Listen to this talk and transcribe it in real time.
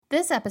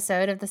This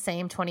episode of the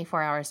Same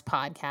 24 Hours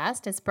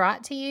podcast is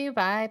brought to you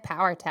by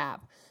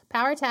PowerTap.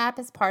 PowerTap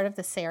is part of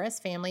the Saris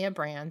family of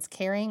brands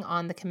carrying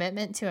on the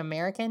commitment to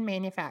American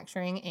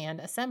manufacturing and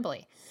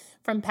assembly.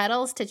 From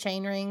pedals to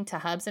chainring to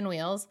hubs and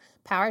wheels,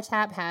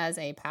 PowerTap has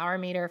a power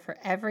meter for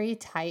every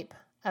type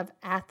of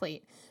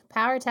athlete.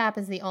 PowerTap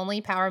is the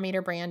only power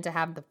meter brand to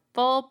have the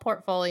full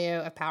portfolio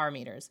of power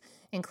meters,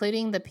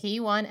 including the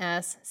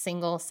P1S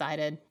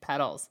single-sided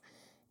pedals.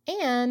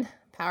 And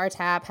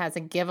PowerTap has a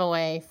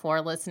giveaway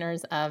for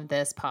listeners of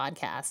this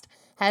podcast.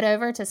 Head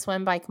over to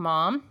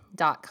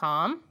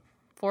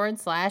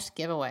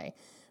swimbikemom.com/giveaway.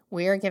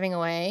 We are giving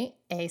away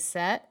a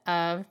set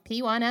of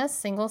P1S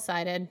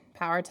single-sided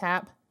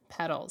PowerTap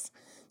pedals.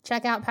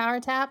 Check out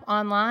PowerTap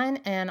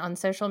online and on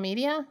social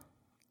media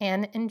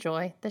and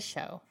enjoy the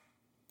show.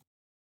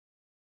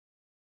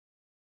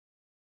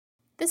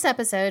 This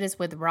episode is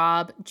with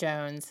Rob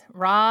Jones.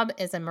 Rob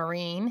is a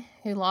Marine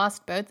who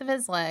lost both of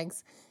his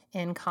legs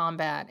in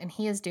combat, and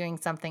he is doing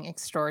something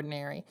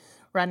extraordinary,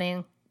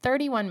 running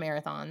 31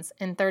 marathons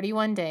in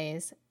 31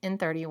 days in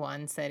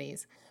 31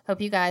 cities. Hope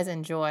you guys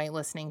enjoy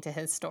listening to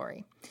his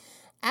story.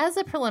 As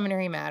a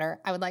preliminary matter,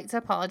 I would like to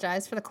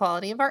apologize for the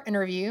quality of our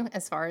interview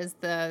as far as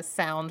the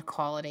sound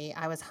quality.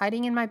 I was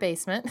hiding in my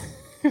basement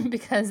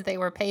because they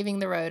were paving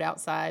the road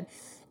outside,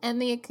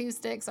 and the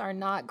acoustics are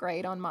not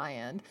great on my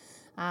end.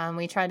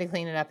 We tried to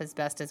clean it up as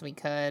best as we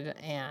could,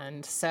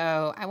 and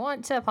so I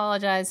want to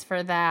apologize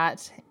for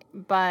that.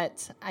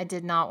 But I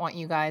did not want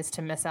you guys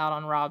to miss out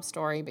on Rob's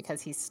story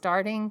because he's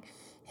starting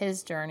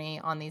his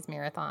journey on these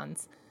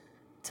marathons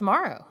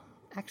tomorrow,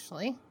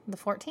 actually, the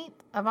 14th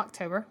of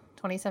October,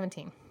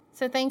 2017.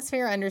 So thanks for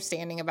your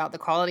understanding about the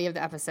quality of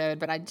the episode,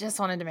 but I just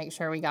wanted to make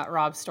sure we got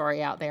Rob's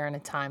story out there in a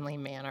timely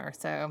manner.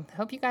 So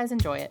hope you guys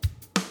enjoy it.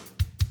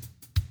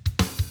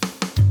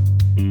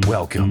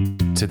 Welcome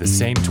to the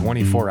Same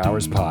 24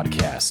 Hours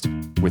podcast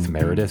with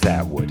Meredith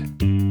Atwood.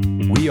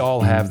 We all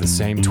have the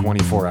same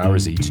 24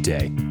 hours each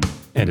day,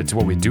 and it's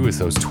what we do with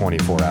those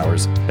 24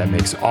 hours that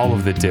makes all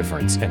of the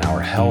difference in our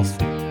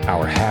health,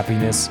 our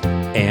happiness,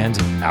 and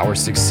our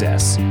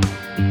success.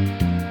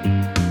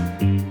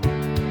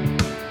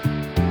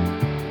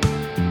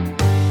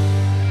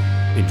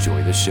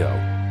 Enjoy the show.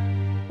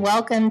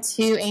 Welcome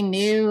to a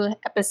new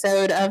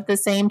episode of the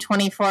Same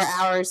 24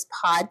 Hours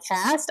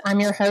podcast. I'm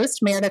your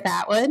host, Meredith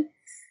Atwood.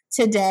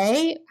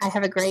 Today, I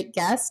have a great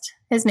guest.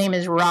 His name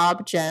is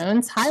Rob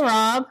Jones. Hi,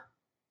 Rob.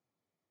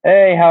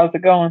 Hey, how's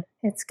it going?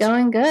 It's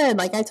going good.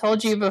 Like I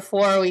told you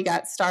before we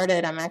got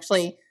started, I'm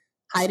actually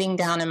hiding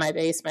down in my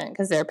basement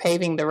because they're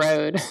paving the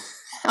road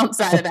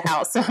outside of the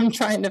house. So I'm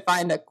trying to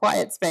find a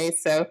quiet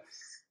space. So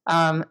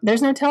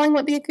there's no telling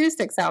what the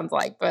acoustic sounds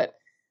like, but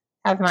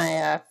I have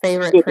my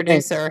favorite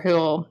producer who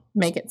will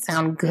make it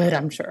sound good,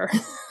 I'm sure.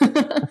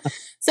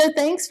 So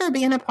thanks for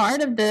being a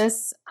part of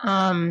this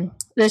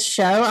this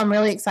show. I'm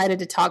really excited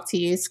to talk to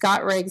you.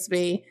 Scott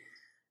Rigsby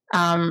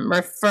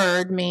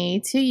referred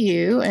me to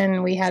you,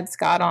 and we had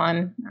Scott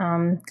on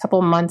a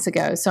couple months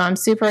ago. So I'm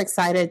super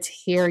excited to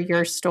hear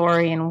your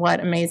story and what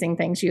amazing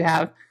things you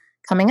have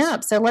coming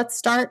up. So let's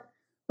start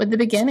with the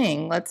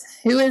beginning.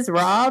 Who is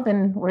Rob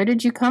and where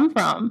did you come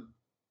from?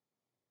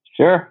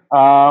 Sure.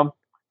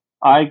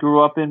 I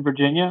grew up in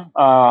Virginia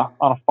on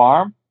a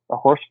farm, a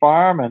horse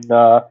farm, and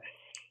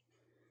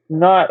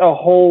not a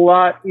whole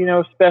lot,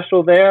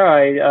 special there.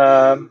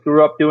 I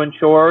grew up doing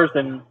chores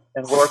and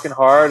working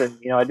hard, and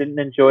I didn't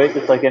enjoy it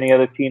just like any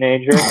other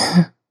teenager.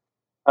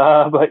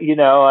 But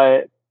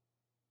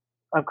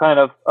I'm kind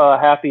of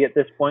happy at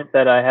this point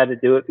that I had to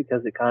do it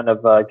because it kind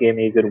of gave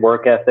me a good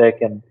work ethic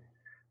and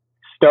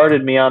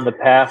started me on the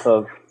path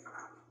of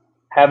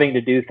having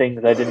to do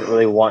things I didn't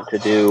really want to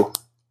do.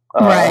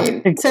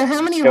 Right. So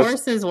how many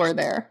horses were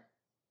there?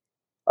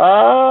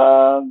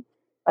 I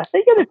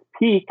think at its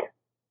peak,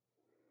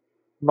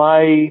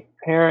 my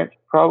parents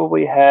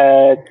probably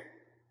had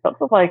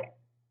something like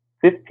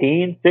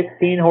 15,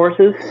 16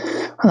 horses.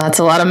 Well, that's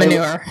a lot of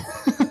manure.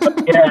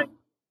 Yeah,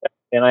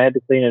 and I had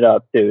to clean it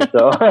up too.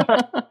 So,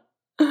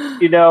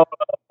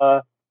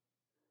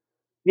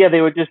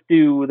 they would just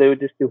do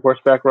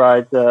horseback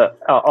rides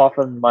off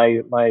of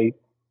my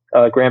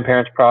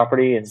grandparents'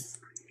 property, and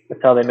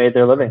that's how they made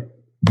their living.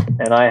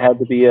 And I had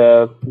to be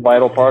a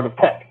vital part of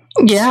that.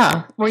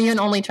 Yeah. Were you an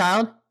only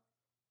child?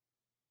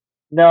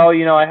 No,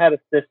 I had a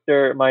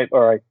sister. I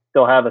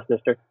still have a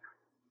sister.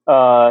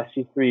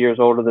 She's 3 years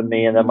older than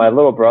me, and then my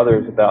little brother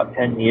is about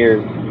 10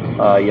 years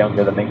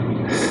younger than me.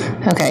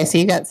 Okay, so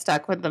you got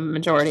stuck with the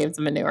majority of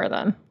the manure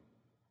then.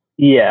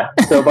 Yeah.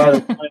 So by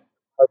the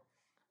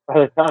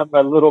time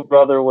my little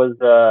brother was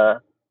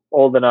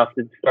old enough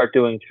to start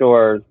doing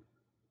chores,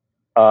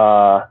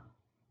 my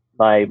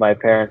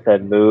parents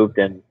had moved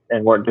and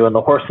weren't doing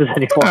the horses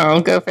anymore.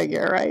 Oh, go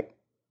figure, right?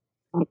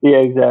 Yeah,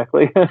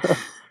 exactly.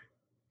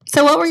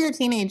 So what were your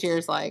teenage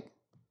years like?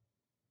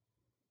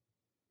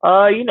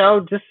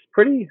 Just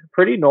pretty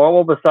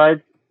normal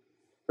besides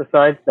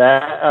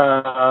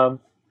that.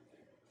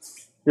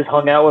 Just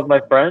hung out with my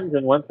friends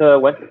and went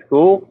to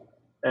school,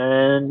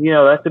 and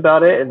that's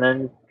about it. And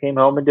then came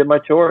home and did my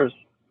chores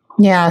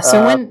Yeah.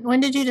 So when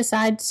did you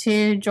decide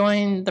to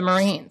join the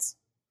Marines?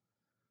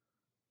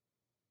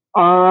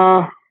 So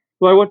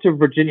I went to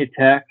Virginia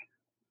Tech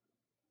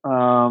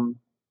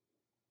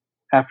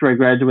after I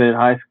graduated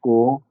high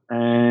school,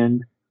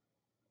 and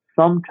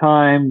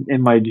sometime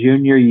in my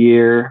junior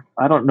year,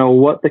 I don't know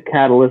what the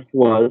catalyst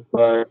was,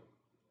 but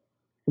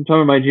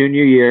sometime in my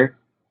junior year,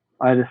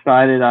 I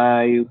decided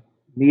I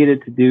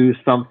needed to do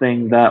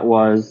something that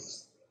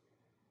was,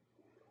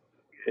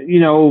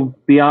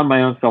 beyond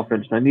my own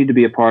self-interest. I need to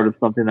be a part of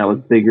something that was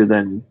bigger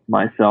than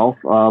myself,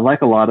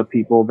 like a lot of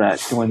people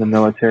that join the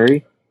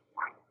military.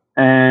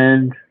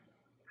 And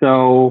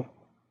so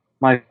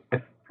my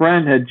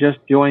friend had just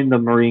joined the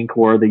Marine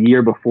Corps the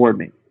year before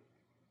me.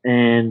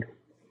 And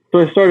so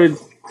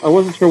I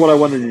wasn't sure what I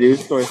wanted to do,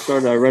 so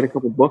I read a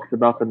couple books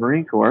about the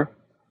Marine Corps.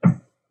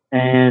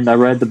 And I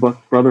read the book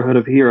Brotherhood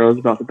of Heroes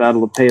about the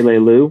Battle of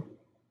Peleliu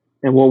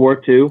in World War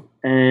II.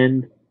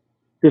 And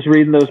just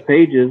reading those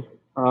pages,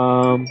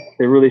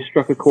 they really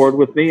struck a chord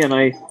with me, and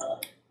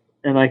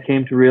I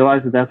came to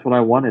realize that that's what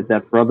I wanted,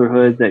 that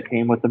brotherhood that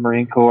came with the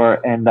Marine Corps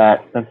and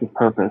that sense of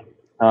purpose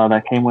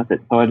that came with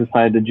it. So I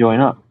decided to join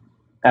up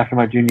after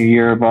my junior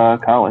year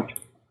of college.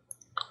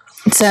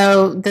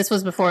 So this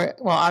was before,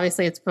 well,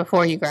 obviously it's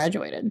before you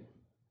graduated.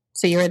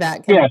 So you were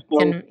that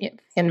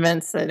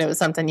convinced that it was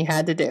something you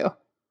had to do.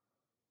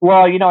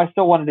 Well, I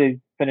still wanted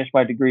to finish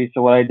my degree,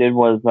 so what I did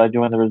was I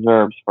joined the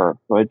reserves first.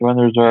 So I joined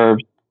the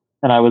reserves,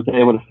 and I was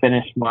able to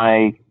finish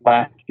my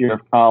last year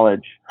of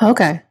college.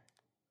 Okay.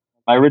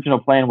 My original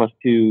plan was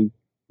to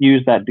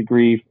use that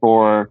degree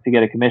to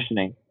get a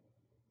commissioning,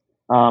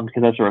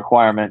 because that's a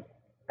requirement.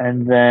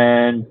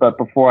 But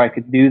before I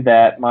could do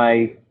that,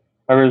 my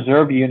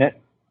reserve unit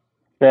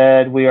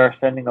said we are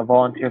sending a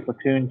volunteer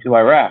platoon to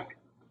Iraq,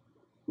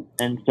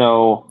 and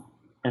so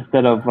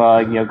instead of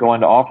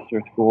going to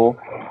officer school,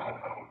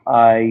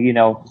 I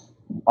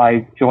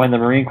joined the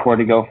Marine Corps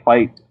to go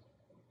fight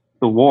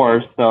the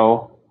wars.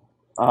 So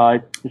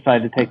I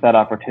decided to take that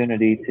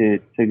opportunity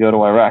to go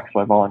to Iraq. So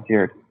I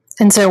volunteered.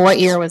 And so what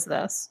year was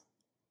this?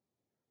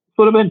 This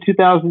would have been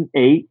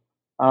 2008.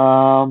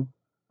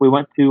 We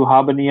went to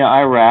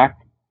Habbaniyah, Iraq,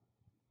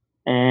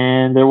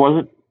 and there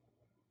wasn't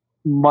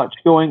much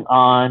going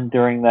on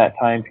during that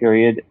time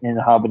period in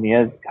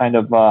Habbaniyah. Kind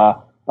of the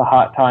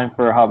hot time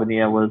for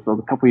Habbaniyah was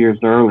a couple years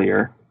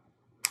earlier.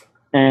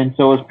 And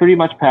so it was pretty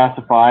much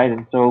pacified,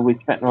 and so we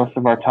spent most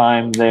of our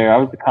time there. I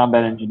was a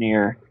combat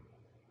engineer,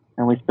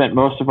 and we spent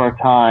most of our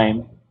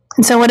time.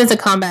 And so what does a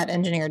combat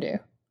engineer do?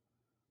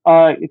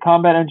 A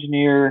combat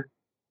engineer,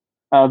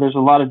 there's a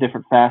lot of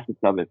different facets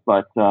of it,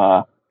 but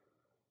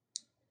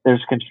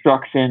there's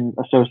construction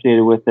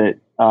associated with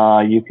it.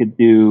 You could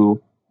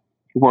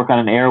work on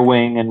an air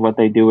wing, and what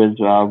they do is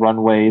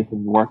runways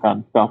and work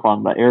on stuff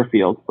on the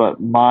airfields. But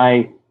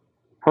my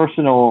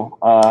personal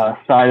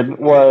side of it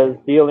was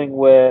dealing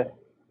with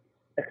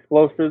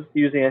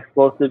using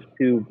explosives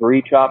to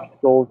breach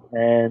obstacles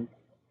and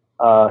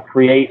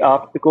create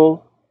obstacles.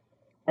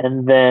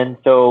 And then,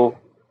 so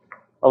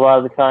a lot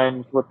of the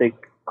times what they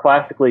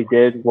classically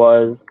did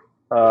was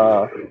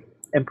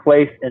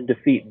emplace and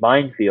defeat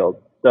minefields.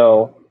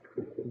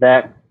 We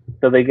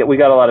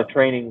got a lot of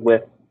training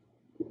with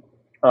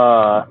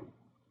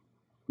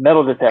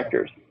metal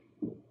detectors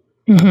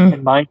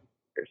and mine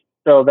detectors.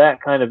 So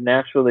that kind of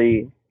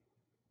naturally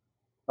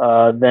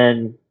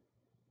then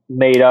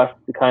made us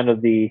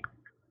the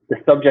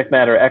subject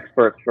matter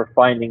experts for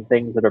finding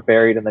things that are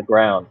buried in the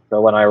ground.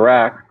 So in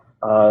Iraq,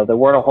 there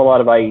weren't a whole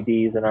lot of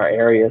IEDs in our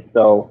area,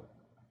 so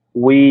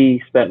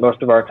we spent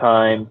most of our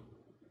time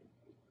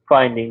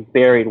finding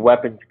buried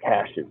weapons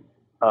caches.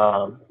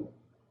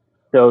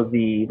 So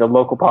the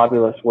local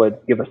populace would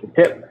give us a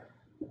tip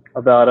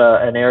about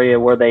an area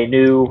where they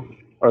knew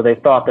or they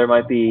thought there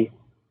might be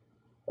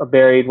a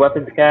buried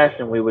weapons cache,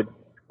 and we would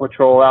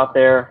patrol out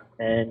there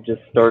and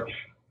just search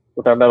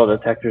with our metal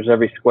detectors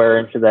every square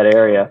inch of that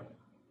area.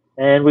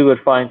 And we would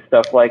find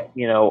stuff like,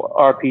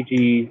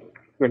 RPGs,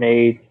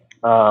 grenades,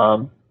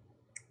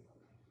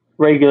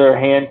 regular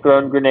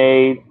hand-thrown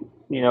grenades,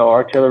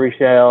 artillery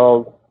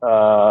shells,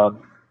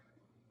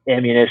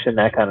 ammunition,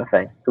 that kind of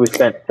thing. So we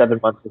spent 7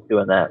 months just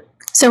doing that.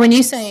 So when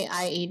you say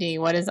IED,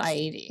 what is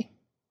IED?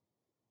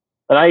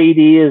 An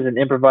IED is an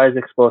improvised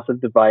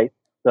explosive device.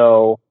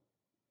 So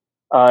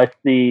it's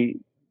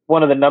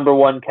one of the number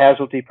one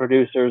casualty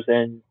producers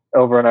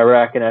over in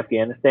Iraq and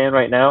Afghanistan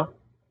right now,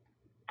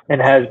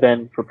 and has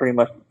been for pretty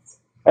much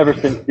ever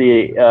since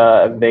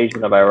the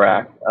invasion of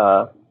Iraq.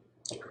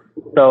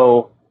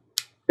 So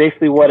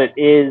basically what it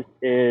is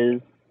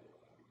in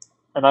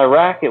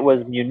Iraq, it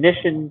was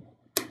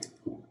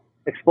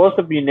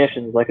explosive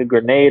munitions, like a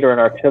grenade or an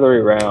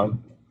artillery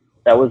round,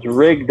 that was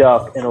rigged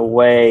up in a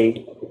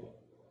way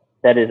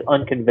that is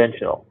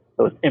unconventional.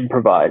 So it's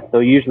improvised. So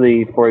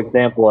usually, for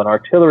example, an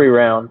artillery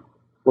round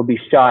will be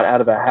shot out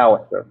of a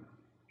howitzer.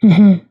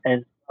 Mm-hmm.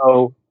 And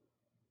so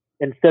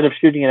instead of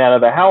shooting it out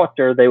of a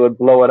howitzer, they would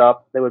blow it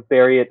up. They would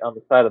bury it on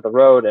the side of the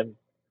road and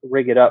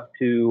rig it up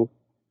to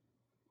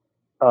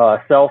a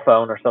cell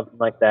phone or something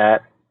like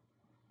that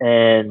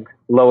and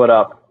blow it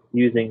up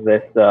using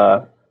this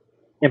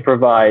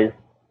improvised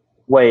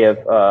way of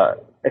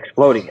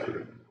exploding it.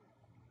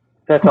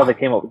 That's how they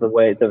came up with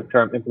the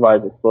term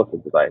improvised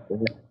explosive device.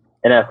 And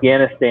in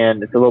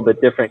Afghanistan, it's a little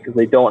bit different because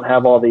they don't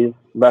have all these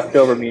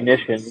leftover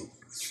munitions.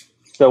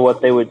 So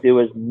what they would do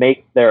is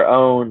make their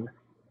own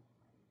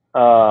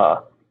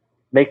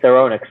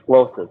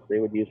explosives. They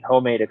would use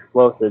homemade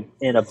explosives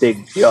in a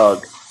big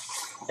jug,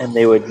 and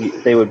they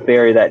would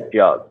bury that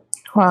jug.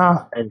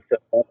 Wow. And so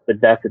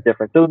that's the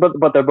difference. So,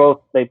 but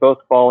they both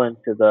fall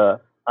into the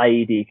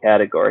IED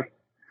category.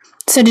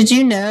 So did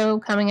you know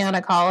coming out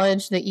of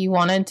college that you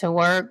wanted to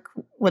work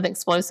with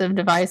explosive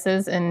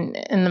devices in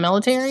the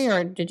military,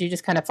 or did you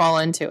just kind of fall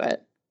into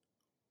it?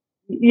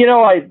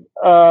 I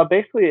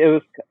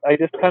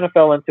just kind of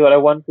fell into it. I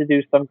wanted to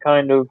do some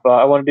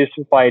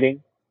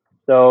fighting.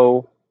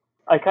 So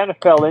I kind of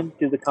fell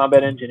into the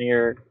combat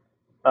engineer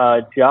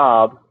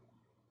job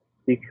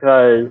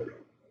because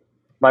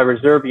my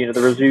reserve unit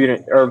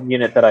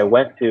that I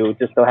went to,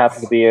 just so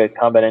happened to be a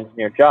combat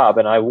engineer job,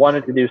 and I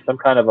wanted to do some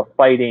kind of a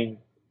fighting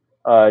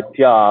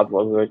job,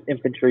 whether it's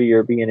infantry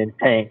or being in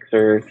tanks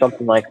or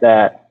something like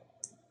that.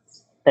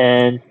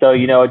 And so,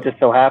 it just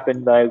so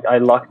happened I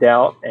lucked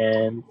out,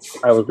 and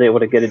I was able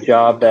to get a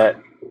job that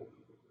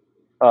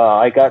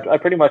I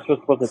pretty much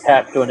was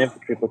attached to an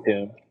infantry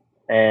platoon,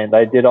 and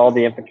I did all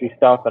the infantry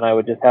stuff, and I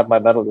would just have my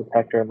metal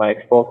detector and my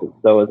explosives.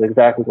 So it was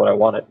exactly what I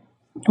wanted.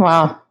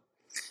 Wow.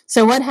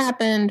 So what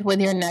happened with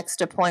your next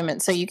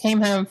deployment? So you came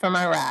home from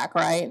Iraq,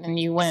 right? And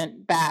you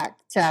went back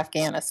to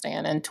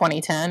Afghanistan in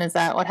 2010. Is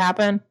that what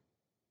happened?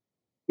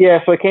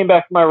 Yeah, so I came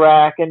back from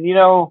Iraq, and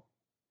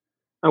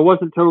I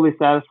wasn't totally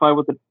satisfied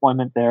with the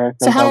deployment there.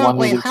 So how long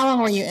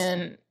were you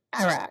in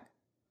Iraq?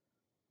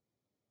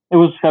 It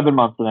was 7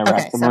 months in Iraq.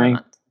 Okay, the Marine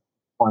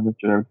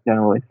deployments are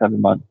generally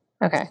 7 months.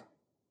 Okay.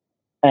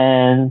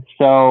 And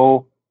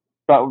so,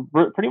 but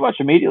pretty much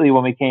immediately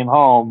when we came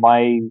home,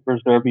 my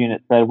reserve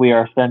unit said, we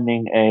are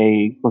sending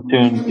a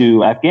platoon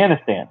to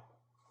Afghanistan.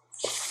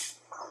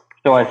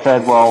 So I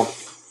said, well,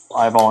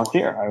 I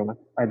volunteer.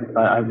 I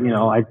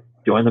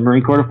joined the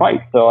Marine Corps to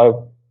fight. So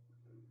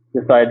I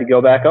decided to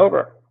go back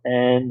over.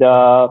 And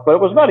but it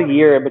was about a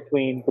year in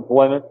between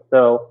deployments.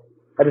 So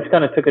I just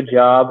kind of took a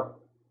job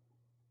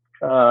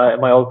at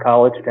my old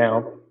college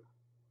town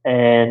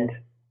and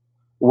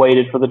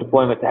waited for the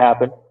deployment to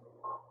happen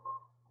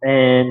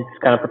and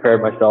just kind of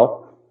prepared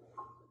myself.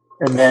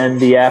 And then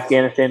the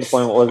Afghanistan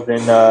deployment was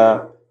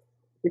I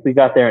think we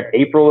got there in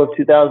April of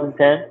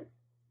 2010.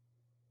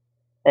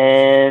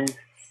 And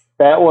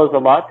that was a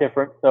lot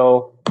different.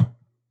 So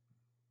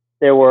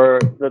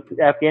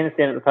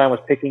Afghanistan at the time was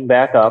picking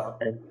back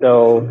up. And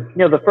so,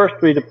 the first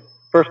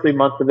 3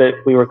 months of it,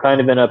 we were kind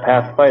of in a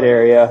pacified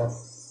area,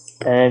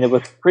 and it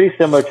was pretty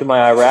similar to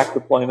my Iraq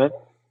deployment.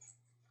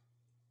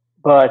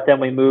 But then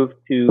we moved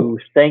to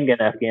Sengan,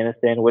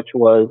 Afghanistan, which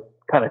was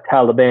kind of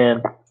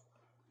Taliban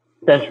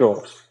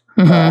central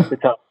at the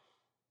time.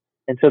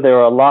 And so there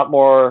were a lot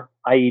more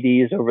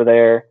IEDs over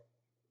there.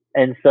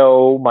 And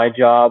so my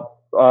job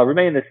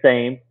remained the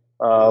same.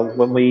 I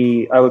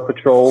would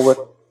patrol with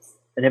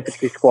an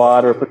infantry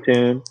squad or a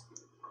platoon.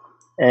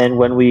 And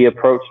when we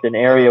approached an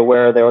area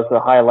where there was a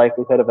high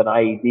likelihood of an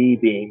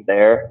IED being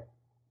there,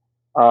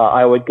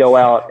 I would go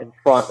out in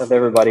front of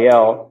everybody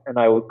else and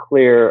I would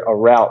clear a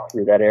route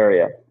through that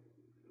area.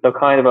 So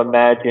kind of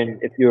imagine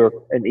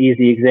an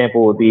easy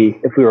example would be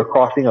if we were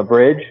crossing a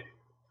bridge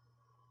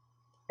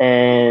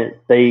and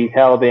the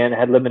Taliban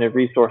had limited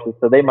resources,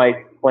 so they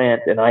might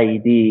plant an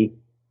IED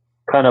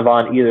kind of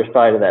on either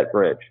side of that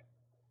bridge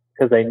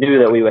because they knew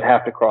that we would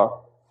have to cross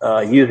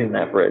using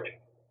that bridge.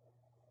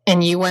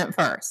 And you went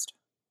first?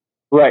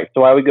 Right.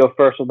 So I would go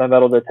first with my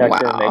metal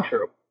detector and make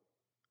sure.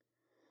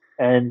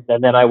 And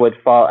then I would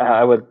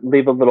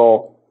leave a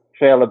little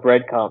trail of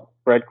breadcrumbs,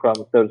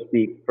 so to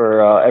speak,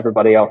 for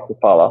everybody else to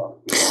follow.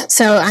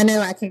 So I know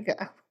I could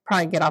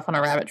probably get off on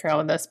a rabbit trail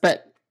with this,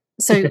 but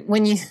so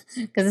because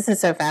this is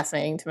so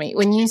fascinating to me,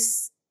 when you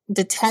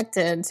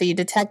detected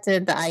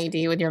the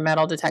IED with your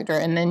metal detector,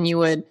 and then you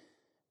would,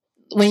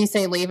 when you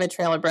say leave a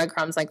trail of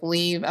breadcrumbs, like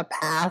leave a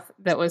path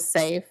that was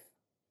safe,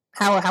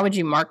 how would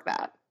you mark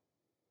that?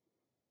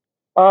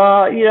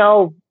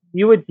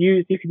 You could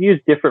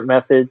use different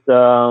methods.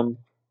 The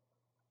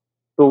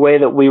way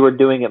that we were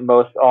doing it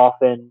most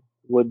often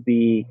would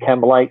be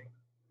chem light.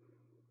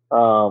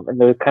 And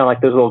they're kind of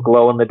like those little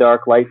glow in the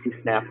dark lights. You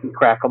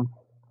crack them.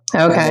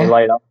 Okay. And they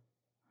light up.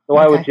 So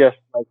I would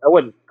I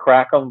wouldn't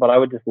crack them, but I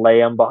would just lay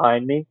them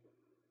behind me.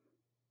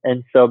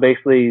 And so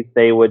basically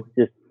they would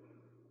just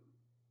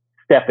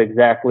step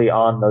exactly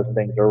on those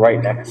things or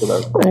right next to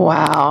those things.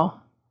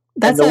 Wow.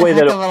 That's a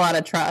heck of a lot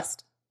of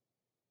trust.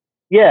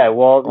 Yeah,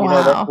 well,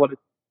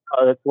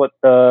 that's what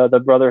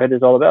the brotherhood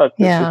is all about.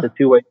 It's a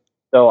two-way.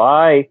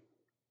 So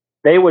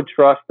they would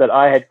trust that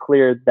I had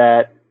cleared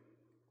that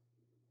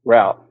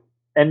route,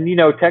 and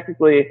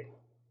technically,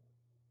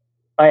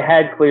 I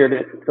had cleared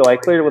it. So I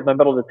cleared it with my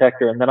metal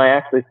detector, and then I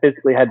actually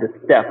physically had to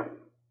step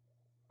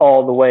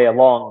all the way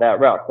along that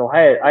route. So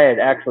I had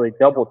actually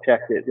double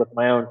checked it with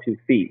my own 2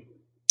 feet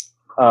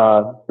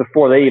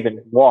before they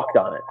even walked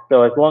on it.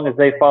 So as long as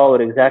they followed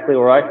exactly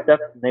where I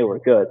stepped, they were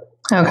good.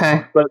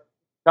 Okay. But at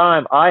the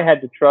time, I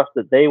had to trust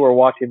that they were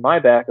watching my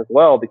back as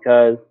well,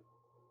 because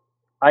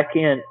I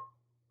can't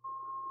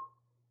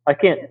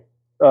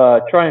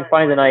try and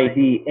find an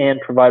IED and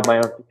provide my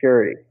own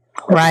security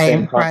at the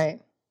same time. Right.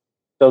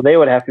 So they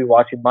would have to be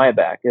watching my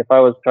back. If I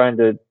was trying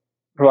to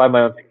provide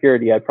my own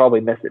security, I'd probably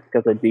miss it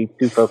because I'd be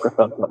too focused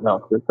on something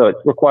else. So it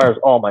requires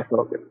all my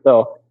focus.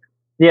 So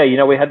yeah,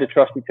 we had to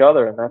trust each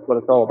other, and that's what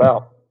it's all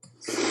about.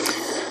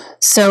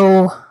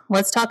 So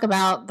let's talk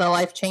about the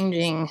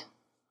life-changing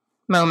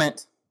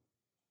moment.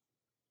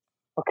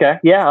 Okay.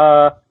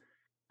 Yeah.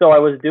 So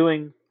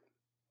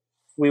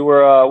we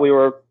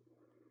were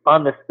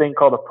on this thing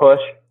called a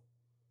push,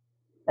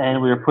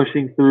 and we were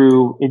pushing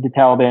through into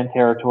Taliban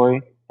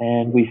territory,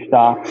 and we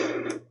stopped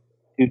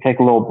to take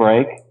a little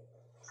break.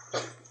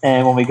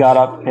 And when we got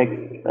up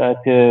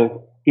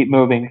to keep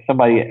moving,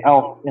 somebody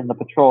else in the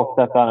patrol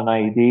stepped on an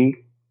IED.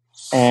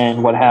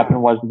 And what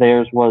happened was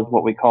theirs was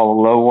what we call a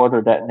low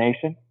order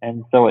detonation.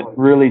 And so it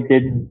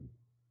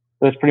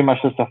was pretty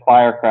much just a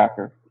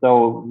firecracker.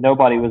 So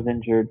nobody was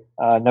injured,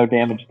 no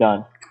damage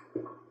done.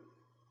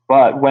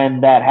 But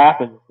when that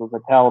happens with the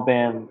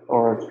Taliban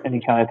or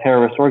any kind of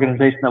terrorist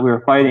organization that we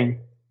were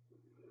fighting,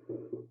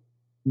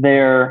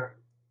 their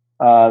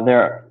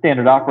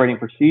standard operating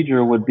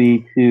procedure would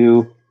be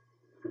to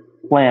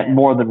plant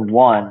more than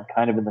one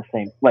kind of in the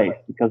same place,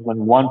 because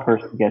when one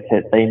person gets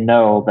hit, they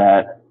know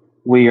that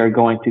we are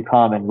going to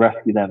come and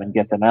rescue them and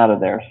get them out of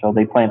there. So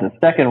they plant a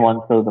second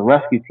one so the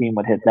rescue team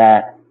would hit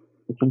that.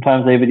 And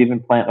sometimes they would even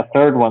plant a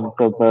third one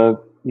so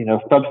the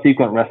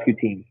subsequent rescue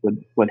teams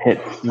would hit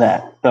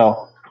that.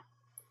 So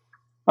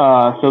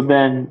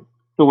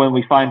when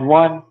we find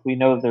one, we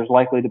know that there's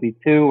likely to be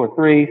two or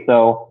three.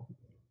 So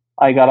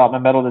I got out my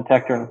metal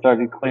detector and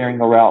started clearing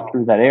the route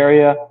through that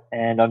area.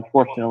 And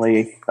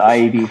unfortunately, the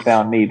IED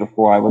found me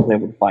before I was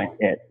able to find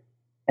it.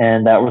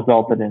 And that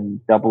resulted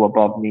in double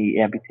above knee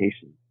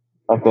amputation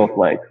of both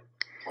legs.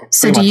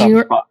 So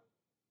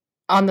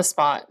on the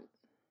spot?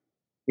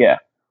 Yeah.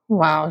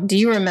 Wow. Do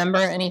you remember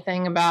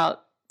anything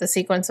about the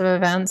sequence of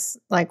events,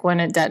 like when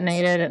it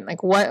detonated, and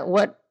like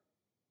what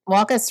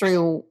walk us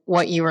through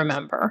what you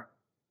remember?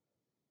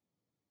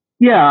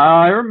 Yeah,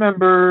 I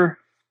remember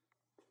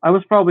I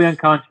was probably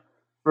unconscious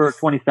for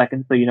 20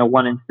 seconds. So,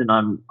 one instant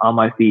I'm on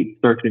my feet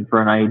searching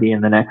for an IED,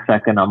 and the next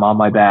second I'm on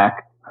my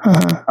back.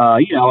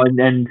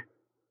 And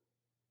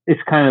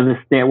it's kind of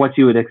what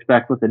you would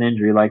expect with an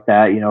injury like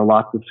that.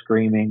 Lots of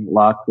screaming,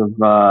 lots of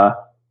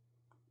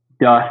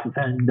dust,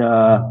 and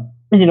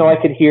I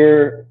could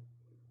hear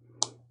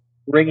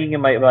ringing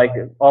in my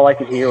all I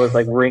could hear was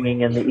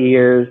ringing in the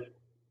ears.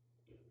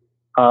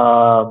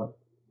 I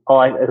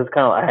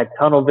had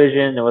tunnel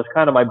vision. It was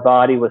kind of my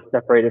body was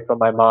separated from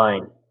my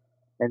mind,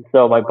 and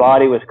so my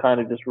body was kind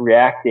of just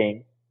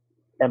reacting,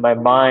 and my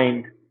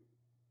mind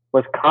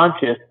was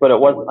conscious, but I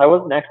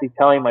wasn't actually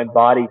telling my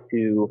body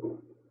to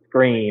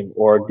scream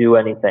or do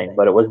anything,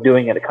 but it was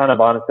doing it kind of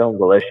on its own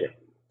volition.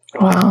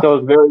 Wow.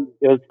 So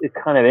it's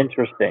kind of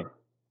interesting,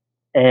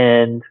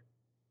 and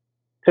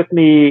took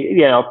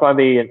me,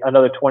 probably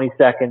another 20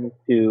 seconds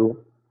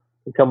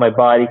until my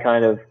body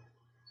kind of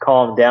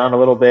calmed down a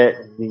little bit.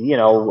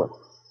 The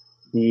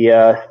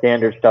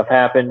standard stuff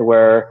happened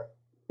where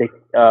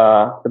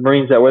the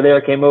Marines that were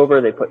there came over,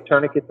 they put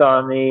tourniquets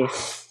on me.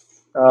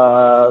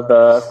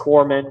 The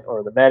corpsman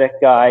or the medic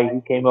guy,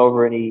 he came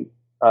over and he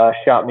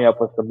shot me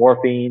up with some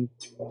morphine.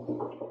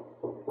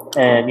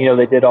 And,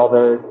 they did all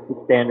the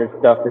standard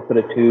stuff. They put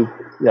a tube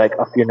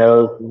up your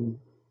nose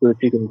so that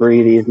you can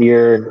breathe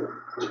easier. And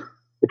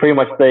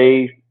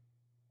they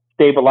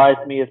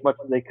stabilized me as much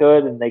as they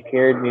could, and they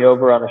carried me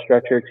over on a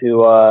stretcher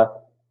to a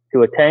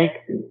tank,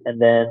 and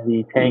then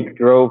the tank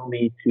drove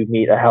me to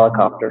meet a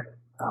helicopter.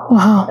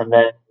 Wow. And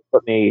then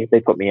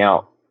they put me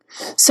out.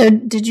 So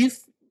did you,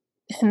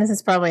 and this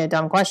is probably a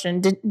dumb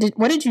question,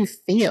 what did you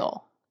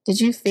feel? Did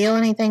you feel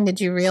anything?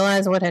 Did you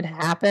realize what had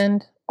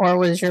happened? Or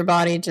was your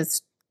body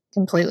just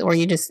were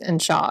you just in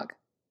shock?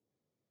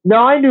 No,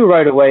 I knew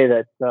right away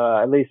that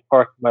at least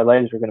parts of my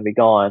legs were going to be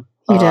gone.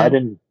 You did? I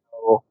didn't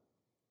know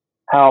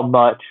how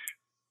much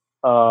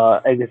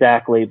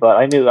exactly, but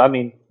I knew,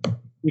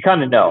 you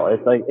kind of know.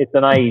 It's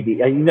an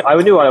IED. I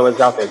knew what I was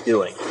out there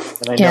doing,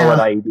 and I know what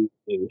IEDs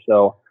do.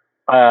 So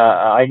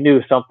I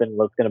knew something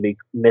was going to be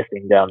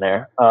missing down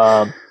there.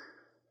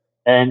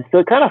 And so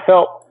it kind of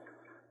felt,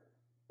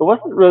 it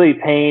wasn't really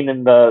pain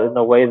in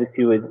the way that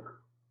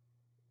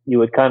you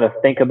would kind of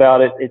think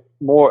about it. It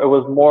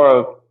was more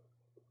of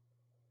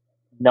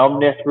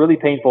numbness, really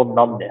painful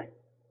numbness.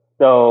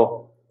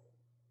 So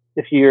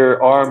if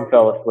your arm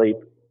fell asleep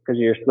because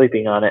you're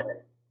sleeping on it,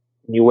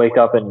 and you wake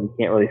up and you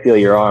can't really feel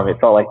your arm, it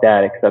felt like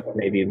that, except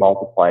maybe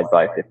multiplied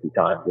by 50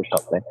 times or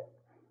something.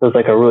 So it's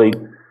like a really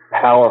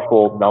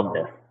powerful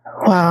numbness.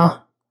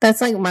 Wow.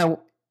 That's like my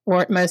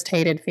most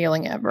hated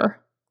feeling ever.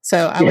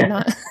 So I would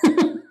not.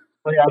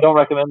 I don't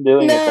recommend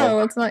doing it. No,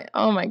 it's not.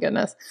 Oh my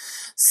goodness.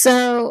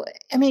 So,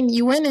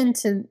 you went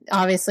into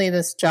obviously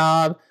this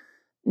job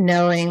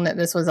knowing that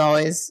this was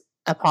always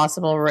a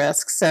possible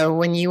risk. So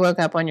when you woke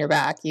up on your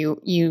back,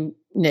 you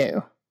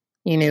knew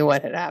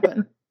what had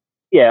happened.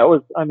 Yeah, it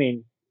was. I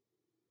mean,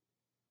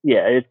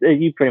 yeah,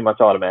 you pretty much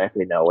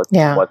automatically know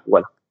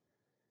what.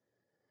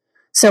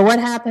 So what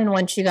happened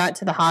once you got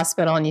to the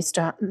hospital and you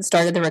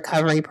started the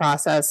recovery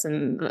process?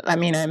 And I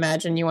mean, I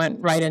imagine you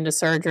went right into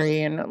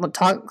surgery. And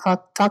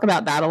talk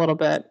about that a little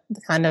bit,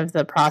 kind of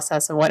the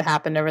process of what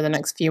happened over the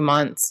next few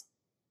months.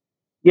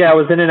 Yeah, I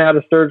was in and out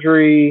of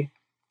surgery.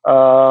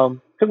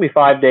 Took me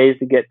 5 days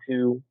to get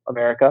to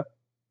America.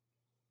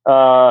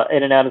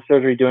 In and out of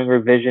surgery, doing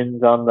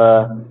revisions on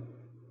the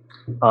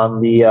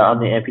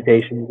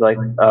amputations, like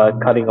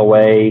cutting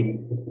away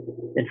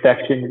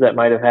infections that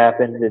might have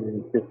happened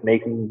and just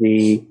making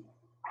the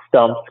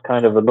stumps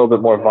kind of a little bit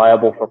more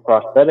viable for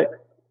prosthetics,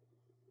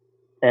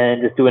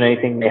 and just doing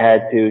anything they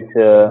had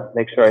to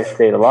make sure I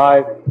stayed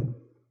alive,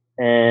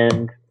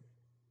 and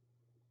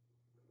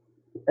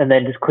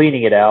then just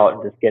cleaning it out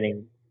and just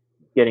getting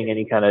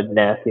any kind of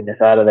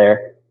nastiness out of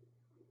there.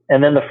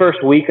 And then the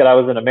first week that I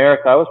was in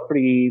America, I was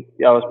pretty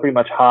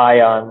much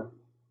high on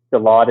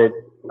Dilaudid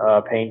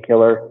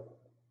painkiller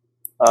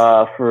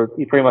for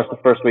pretty much the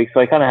first week.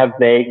 So I kind of have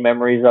vague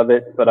memories of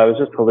it, but I was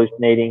just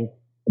hallucinating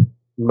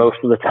most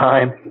of the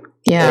time.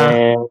 Yeah.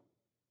 And,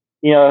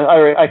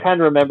 I kind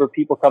of remember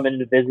people coming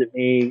to visit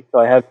me. So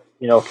I have,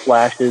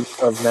 flashes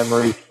of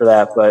memories for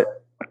that,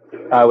 but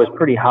I was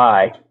pretty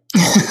high.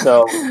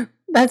 So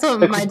that's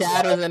what my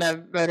dad was in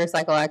a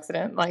motorcycle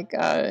accident, like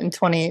in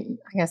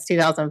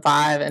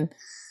 2005. And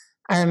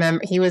I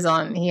remember he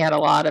had a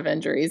lot of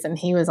injuries and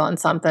he was on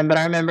something, but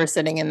I remember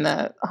sitting in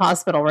the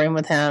hospital room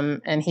with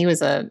him, and he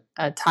was a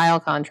tile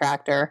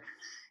contractor,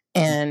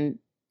 and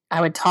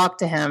I would talk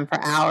to him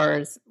for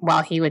hours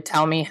while he would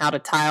tell me how to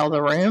tile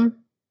the room.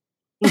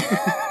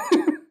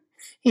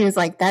 He was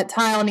like, that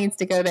tile needs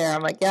to go there.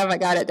 I'm like, yeah, I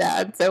got it,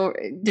 Dad. So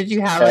did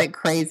you have like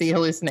crazy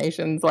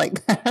hallucinations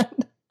like that?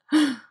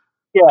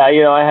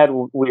 Yeah, I had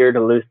weird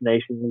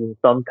hallucinations and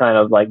some kind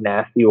of like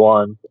nasty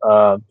ones.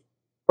 But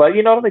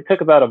it only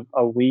took about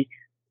a week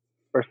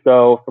or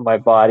so for my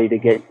body to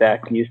get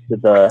back used to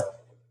the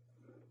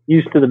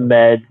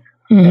meds,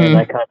 and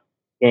I kind of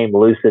became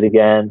lucid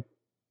again.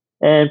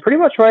 And pretty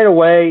much right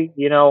away,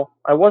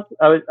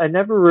 I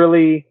never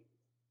really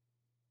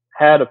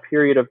had a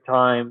period of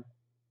time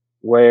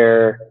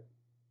where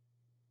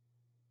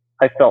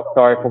I felt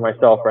sorry for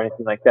myself or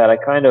anything like that. I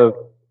kind of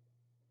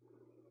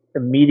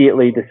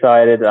immediately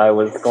decided I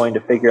was going to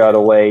figure out a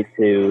way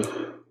to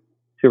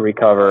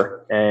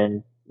recover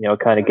and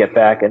kind of get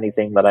back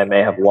anything that I may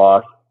have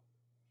lost.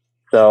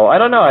 So I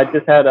don't know. I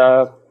just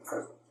I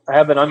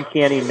have an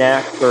uncanny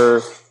knack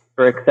for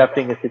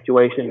accepting a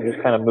situation and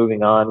just kind of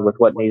moving on with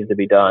what needs to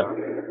be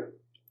done.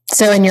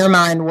 So in your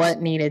mind,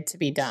 what needed to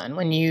be done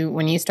when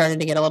you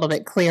started to get a little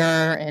bit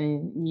clearer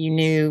and you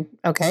knew,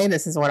 okay,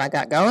 this is what I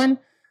got going?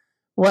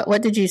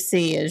 What did you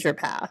see as your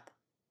path?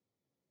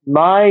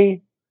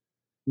 My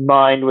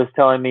mind was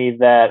telling me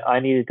that I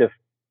needed to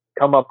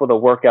come up with a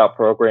workout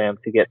program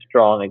to get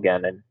strong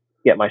again and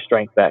get my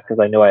strength back, because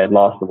I knew I had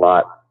lost a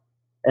lot.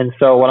 And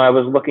so when I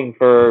was looking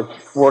for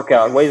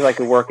ways I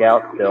could work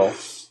out still,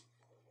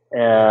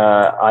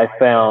 I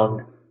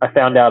found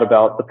out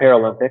about the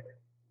Paralympics,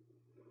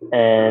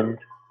 and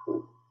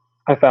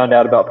I found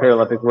out about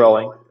Paralympic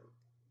rowing.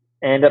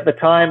 And at the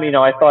time,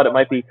 I thought it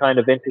might be kind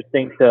of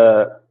interesting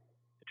to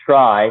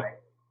try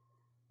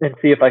and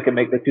see if I could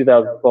make the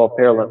 2012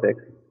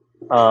 Paralympics.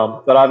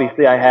 But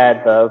obviously I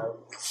had the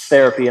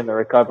therapy and the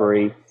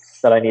recovery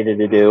that I needed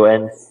to do.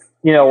 And,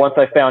 once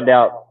I found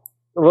out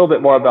a little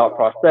bit more about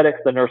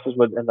prosthetics, the nurses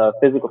and the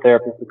physical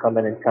therapists would come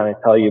in and kind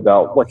of tell you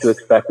about what to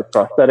expect with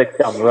prosthetics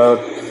down the road.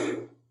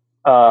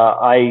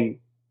 I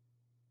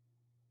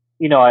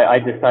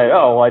decided,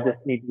 I just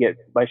need to get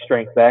my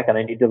strength back, and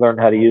I need to learn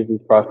how to use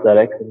these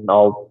prosthetics, and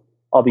I'll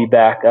be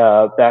back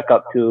up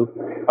to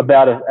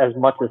about as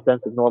much a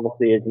sense of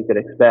normalcy as you could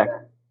expect.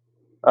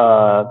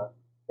 And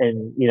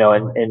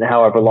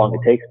however long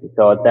it takes me.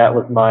 So that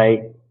was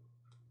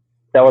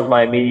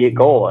my immediate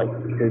goal,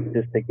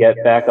 to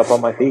get back up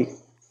on my feet.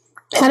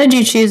 How did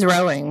you choose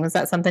rowing? Was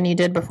that something you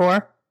did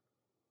before?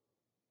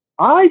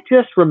 I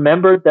just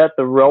remembered that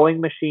the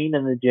rowing machine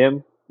in the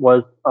gym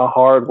was a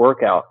hard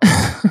workout.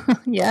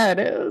 Yeah, it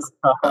is.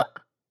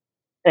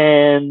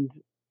 And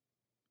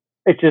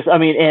it just,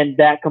 and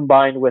that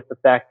combined with the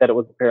fact that it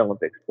was a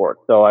Paralympic sport.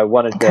 So I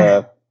wanted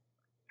to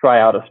try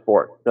out a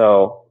sport.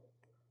 So,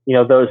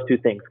 those two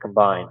things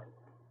combined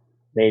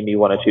made me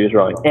want to choose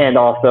rowing. And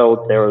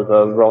also there was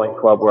a rowing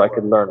club where I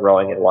could learn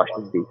rowing in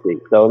Washington, D.C.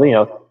 So,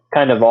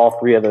 kind of all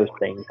three of those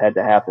things had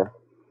to happen.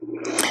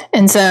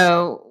 And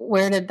so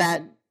where did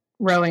that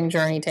rowing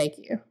journey take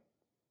you?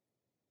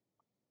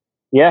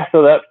 Yeah,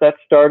 so that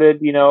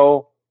started,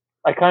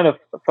 I kind of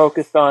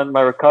focused on my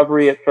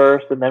recovery at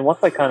first. And then once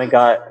I kind of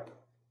got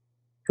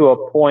to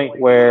a point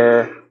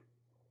where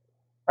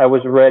I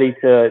was ready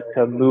to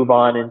move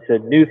on into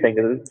new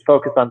things,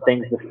 focus on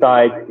things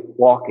besides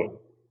walking.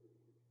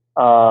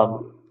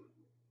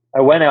 I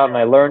went out and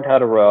I learned how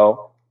to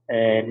row,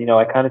 and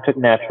I kind of took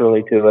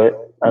naturally to it,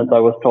 as I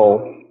was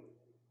told.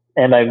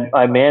 And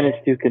I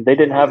managed to, because they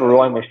didn't have a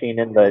rowing machine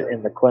in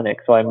the clinic,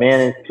 so I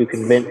managed to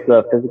convince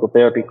the physical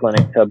therapy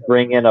clinic to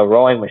bring in a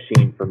rowing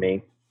machine for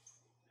me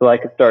so I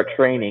could start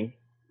training.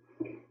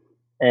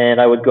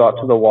 And I would go out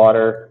to the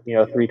water,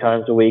 3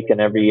 times a week,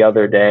 and every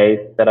other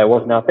day that I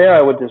wasn't out there,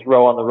 I would just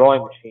row on the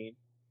rowing machine.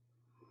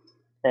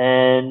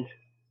 And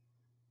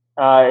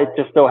it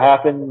just so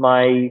happened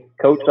my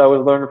coach I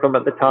was learning from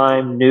at the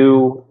time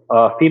knew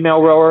a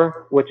female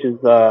rower, which is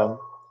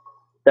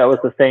that was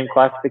the same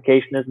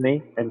classification as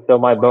me. And so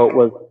my boat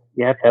was,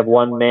 you have to have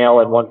one male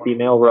and one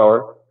female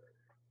rower.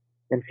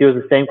 And she was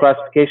the same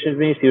classification as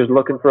me. She was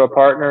looking for a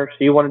partner.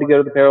 She wanted to go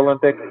to the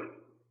Paralympics.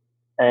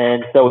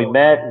 And so we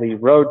met, we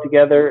rowed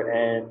together,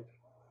 and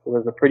it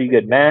was a pretty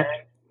good match.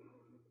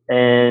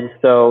 And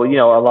so,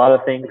 a lot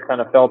of things kind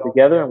of fell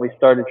together, and we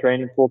started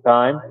training full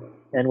time,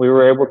 and we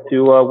were able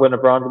to win a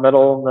bronze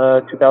medal in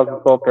the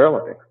 2012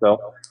 Paralympics.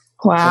 So,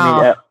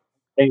 wow,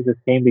 things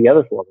just came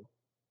together for me.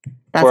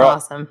 That's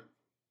awesome.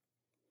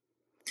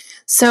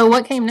 So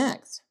what came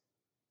next?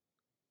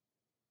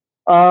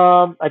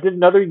 I did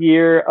another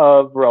year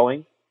of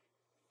rowing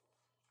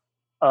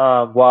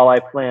while I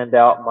planned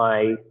out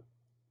my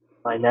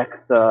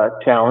next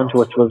challenge,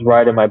 which was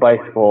riding my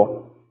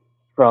bicycle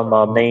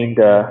from Maine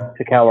to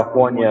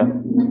California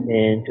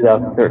in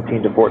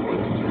 2013 to 14.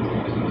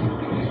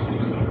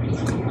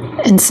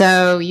 And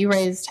so you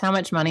raised how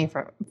much money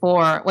for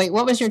wait,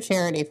 what was your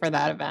charity for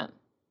that event?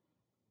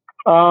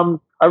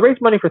 I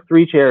raised money for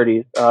 3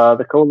 charities,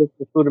 the Coalition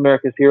to Salute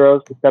America's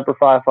Heroes, the Semper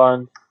Fi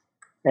Fund,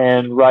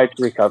 and Ride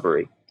to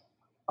Recovery.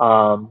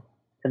 And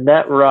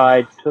that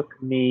ride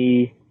took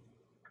me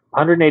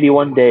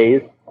 181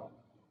 days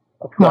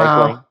of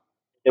cycling. Wow.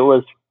 It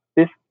was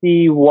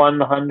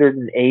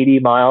 5,180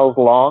 miles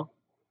long,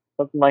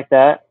 something like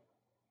that.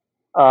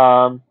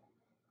 And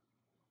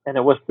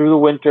it was through the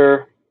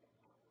winter,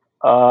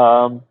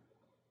 during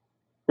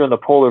the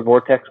polar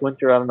vortex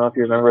winter. I don't know if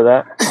you remember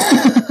that.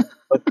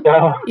 But,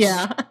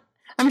 yeah,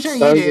 I'm sure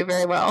you do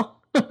very well.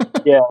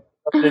 Yeah,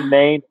 up in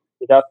Maine,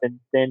 up in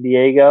San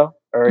Diego,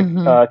 or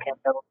Camp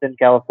Pendleton,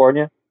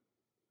 California.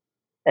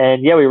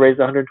 And yeah, we raised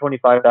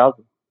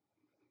 $125,000.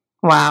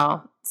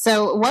 Wow.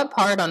 So what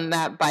part on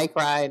that bike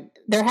ride,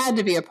 there had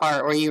to be a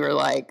part where you were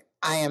like,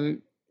 I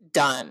am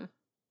done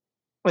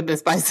with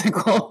this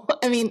bicycle.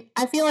 I mean,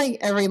 I feel like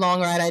every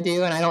long ride I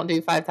do, and I don't do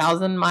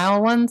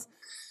 5,000-mile ones,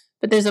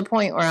 but there's a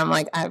point where I'm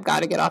like, I've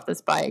got to get off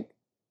this bike.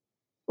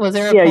 Was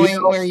there a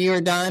point where you were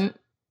done?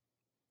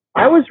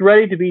 I was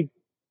ready to be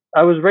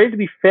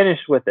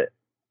finished with it.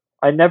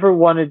 I never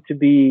wanted to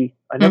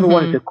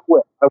wanted to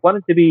quit. I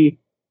wanted to be,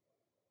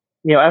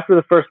 after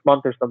the first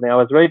month or something, I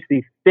was ready to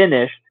be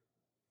finished,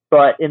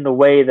 but in the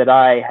way that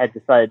I had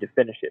decided to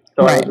finish it.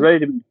 So I was ready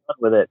to be done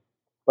with it,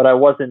 but I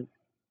wasn't,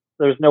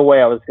 there's no way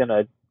I was going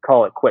to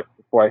call it quits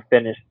before I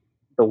finished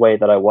the way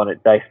that I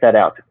set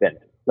out to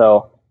finish.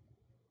 So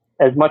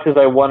as much as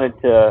I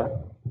wanted to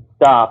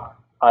stop,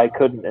 I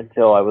couldn't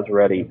until I was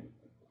ready,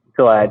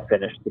 until I had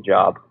finished the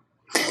job.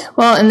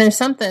 Well, and there's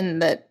something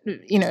that,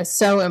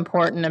 so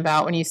important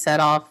about when you set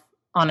off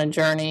on a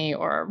journey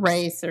or a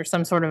race or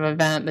some sort of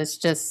event that's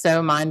just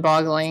so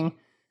mind-boggling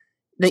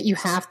that you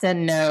have to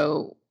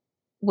know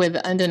with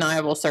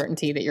undeniable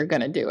certainty that you're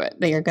going to do it,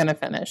 that you're going to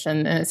finish.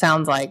 And it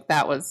sounds like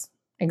that was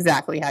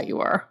exactly how you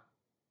were.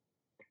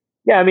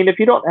 Yeah, I mean, if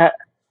you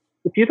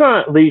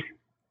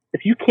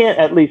can't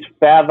at least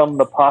fathom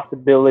the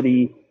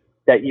possibility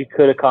that you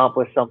could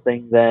accomplish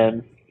something,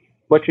 then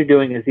what you're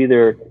doing is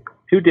either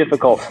too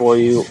difficult for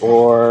you,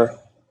 or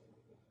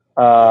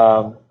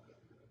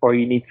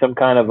you need some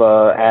kind of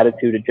a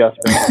attitude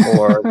adjustment,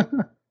 or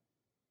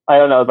I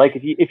don't know. Like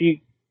if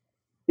you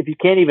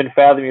can't even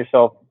fathom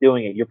yourself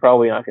doing it, you're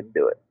probably not going to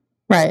do it.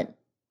 Right.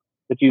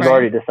 But you've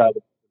already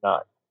decided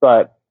not.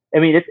 But I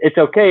mean, it's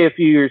okay if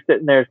you're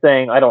sitting there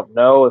saying, I don't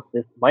know if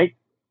this might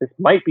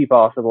be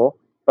possible,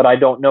 but I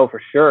don't know for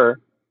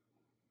sure.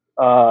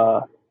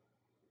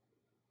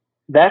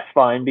 That's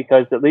fine,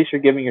 because at least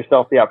you're giving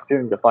yourself the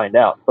opportunity to find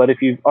out. But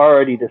if you've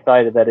already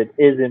decided that it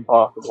is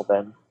impossible,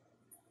 then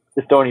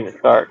just don't even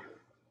start.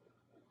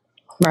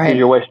 Right.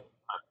 You're wasting time.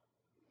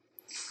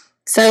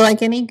 So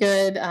like any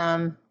good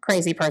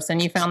crazy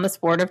person, you found the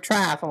sport of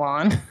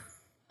triathlon.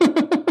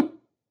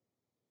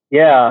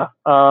 Yeah.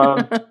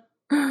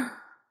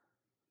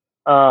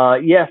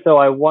 Yeah, so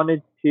I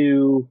wanted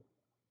to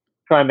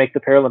try and make the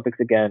Paralympics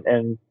again.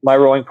 And my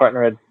rowing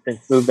partner had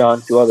since moved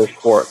on to other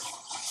sports.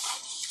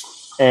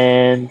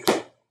 And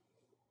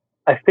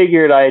I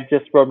figured I had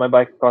just rode my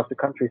bike across the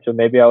country, so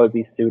maybe I would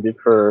be suited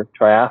for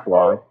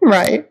triathlon.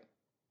 Right.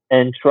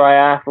 And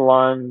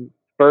triathlon,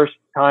 first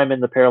time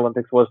in the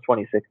Paralympics was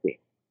 2016.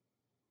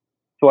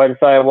 So I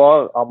decided,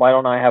 well, why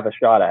don't I have a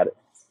shot at it?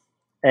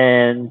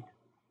 And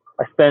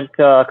I spent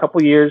a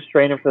couple years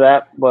training for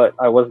that, but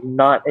I was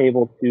not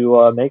able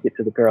to make it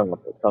to the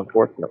Paralympics,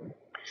 unfortunately.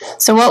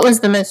 So what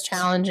was the most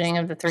challenging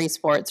of the 3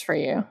 sports for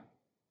you?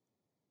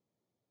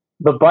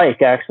 The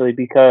bike, actually,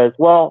 because,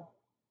 well,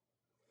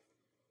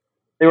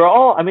 they're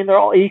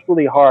all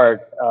equally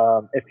hard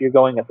if you're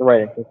going at the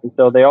right intensity.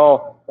 So they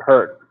all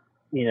hurt.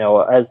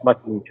 as much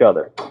as each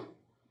other.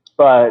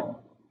 But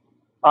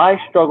I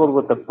struggled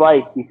with the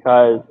bike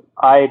because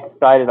I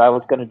decided I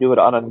was going to do it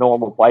on a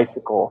normal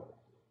bicycle.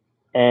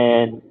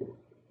 And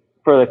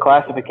for the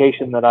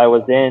classification that I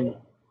was in,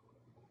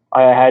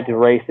 I had to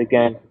race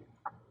against,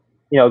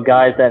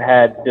 guys that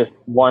had just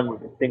one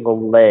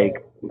single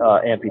leg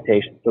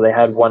amputation. So they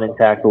had one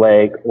intact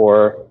leg,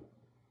 or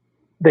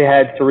they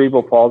had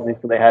cerebral palsy,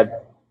 so they had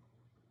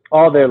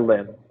all their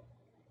limbs.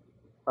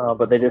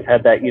 But they just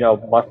had that,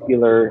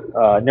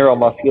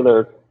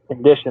 neuromuscular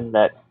condition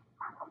that,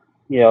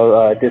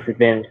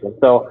 disadvantaged them.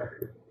 So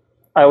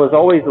I was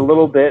always a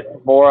little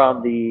bit more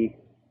on the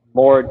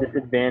more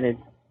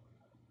disadvantaged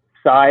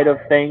side of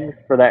things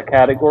for that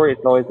category.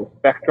 It's always a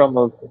spectrum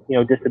of,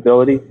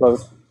 disability. So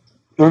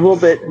a little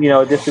bit,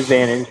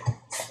 disadvantaged.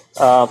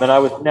 And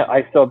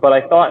but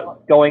I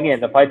thought going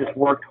in, if I just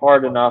worked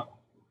hard enough,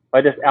 if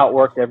I just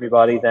outworked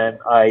everybody, then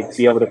I'd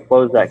be able to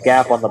close that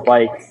gap on the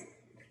bike.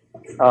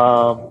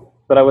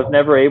 But I was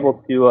never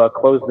able to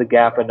close the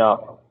gap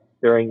enough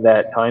during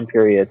that time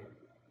period.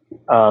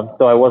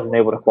 So I wasn't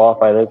able to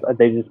qualify.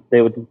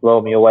 They would just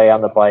blow me away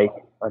on the bike.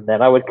 And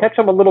then I would catch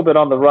them a little bit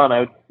on the run.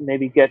 I would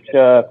maybe get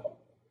 2-3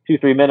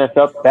 minutes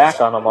up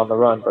back on them on the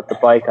run. But the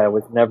bike, I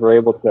was never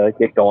able to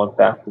get going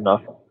fast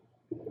enough.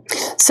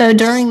 So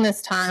during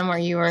this time where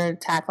you were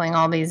tackling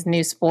all these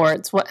new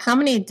sports, how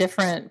many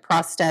different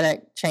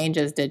prosthetic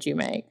changes did you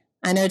make?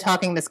 I know,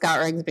 talking to Scott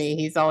Rigsby,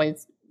 he's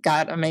always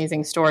got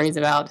amazing stories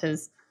about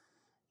his,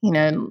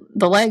 the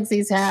legs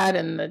he's had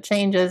and the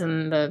changes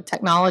and the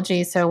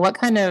technology. So what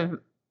kind of,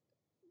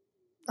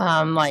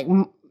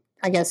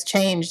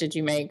 change did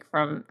you make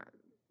from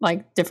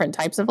different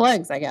types of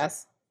legs, I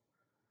guess?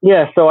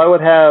 Yeah. So I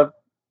would have,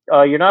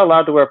 you're not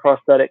allowed to wear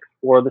prosthetics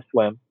for the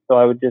swim. So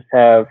I would just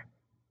have,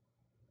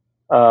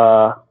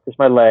 just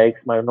my legs,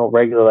 my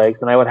regular legs,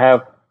 and I would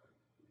have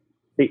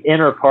the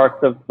inner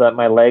parts of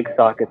my leg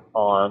sockets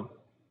on,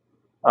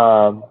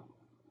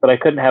 but I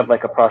couldn't have a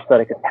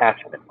prosthetic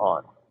attachment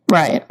on.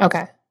 Right.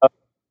 Okay.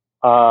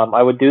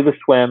 I would do the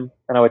swim,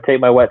 and I would take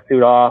my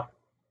wetsuit off,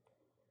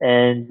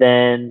 and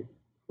then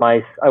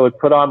I would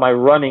put on my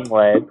running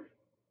legs,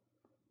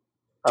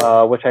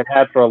 which I've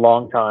had for a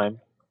long time,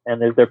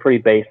 and they're pretty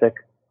basic.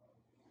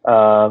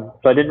 So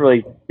I didn't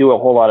really do a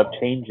whole lot of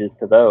changes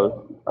to those.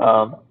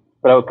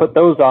 But I would put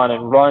those on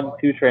and run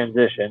to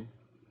transition,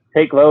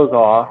 take those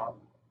off,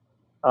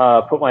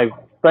 put my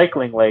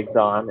cycling legs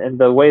on. And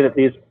the way that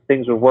these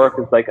things would work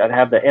is I'd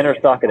have the inner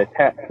socket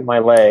attached to my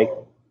leg,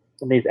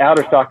 and these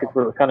outer sockets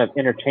were kind of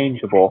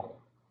interchangeable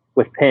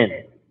with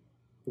pins.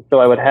 And so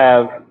I would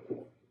have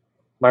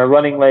my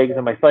running legs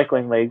and my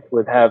cycling legs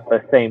would have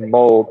the same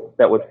mold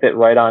that would fit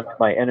right onto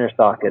my inner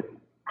sockets.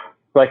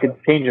 So I could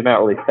change them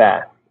out really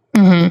fast.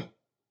 Mm-hmm.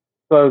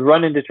 So I would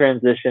run into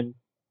transition,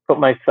 put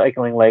my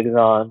cycling legs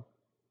on,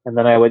 and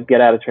then I would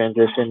get out of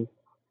transition,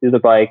 do the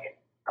bike,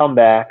 come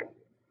back,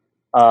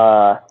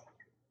 and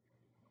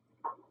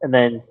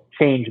then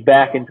change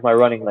back into my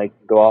running legs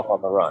and go off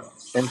on the run.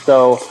 And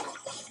so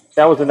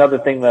that was another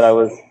thing that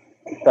I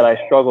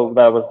struggled,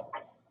 that I was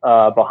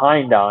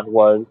behind on,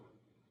 was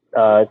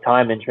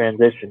time in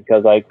transition,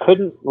 because I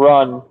couldn't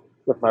run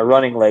with my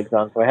running legs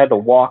on, so I had to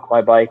walk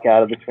my bike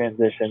out of the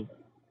transition.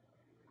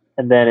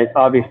 And then it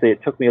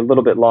took me a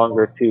little bit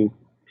longer to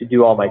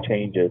do all my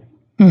changes.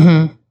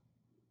 Mm-hmm.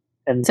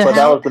 And so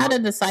how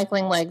did the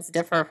cycling legs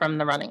differ from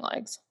the running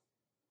legs?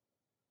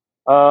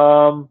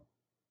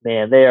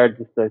 Man, they are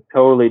just a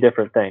totally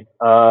different thing.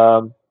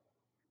 So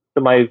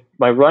my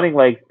running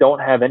legs don't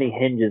have any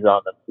hinges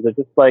on them. So they're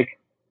just like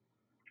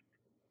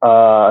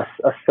a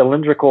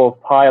cylindrical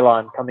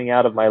pylon coming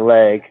out of my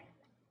leg,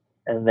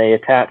 and they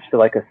attach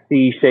to a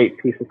C-shaped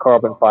piece of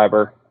carbon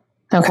fiber.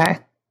 Okay.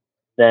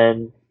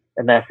 And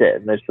that's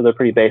it. And so they're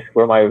pretty basic.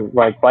 Where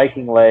my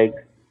biking legs,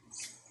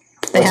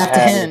 they have to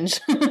hinge.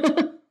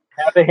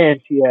 Have a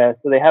hinge, yeah.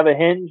 So they have a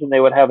hinge, and they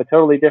would have a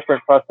totally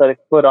different prosthetic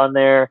foot on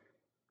there,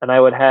 and I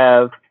would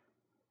have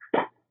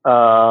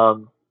a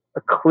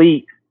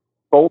cleat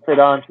bolted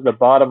onto the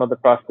bottom of the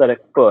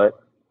prosthetic foot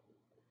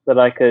that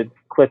I could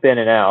clip in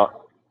and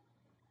out,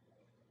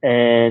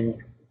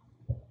 and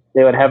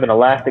they would have an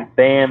elastic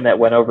band that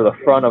went over the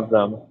front of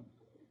them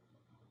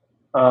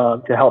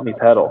to help me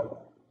pedal.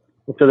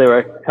 And so they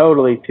were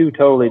two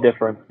totally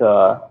different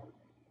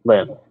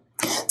limbs.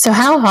 So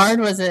how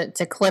hard was it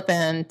to clip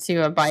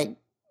into a bike,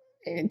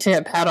 to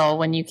a pedal,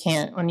 when you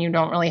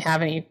don't really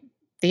have any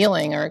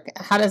feeling? Or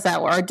how does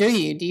that work? Or do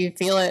you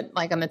feel it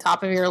on the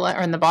top of your leg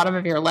or in the bottom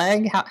of your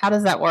leg? How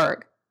does that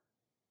work?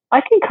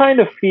 I can kind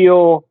of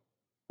feel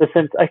the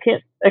sense. I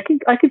can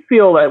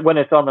feel that when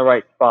it's on the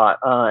right spot.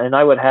 And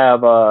I would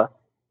have, I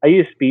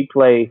use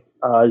Speedplay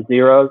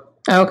Zeros.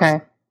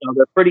 Okay. So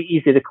they're pretty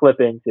easy to clip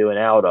into and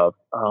out of.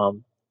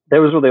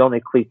 There was really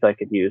only cleats I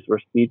could use, were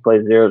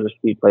Speedplay Zeros or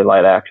Speedplay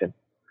Light Action.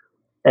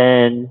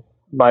 And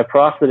my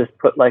prosthetist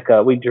put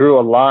we drew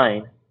a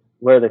line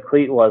where the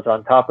cleat was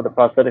on top of the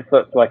prosthetic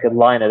foot so I could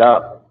line it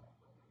up.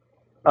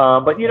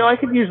 But I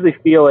could usually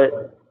feel it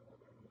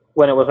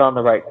when it was on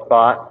the right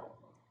spot.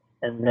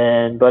 And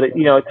then, but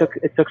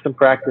it took some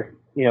practice,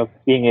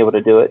 being able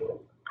to do it.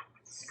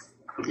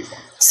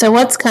 So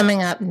what's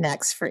coming up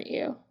next for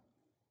you?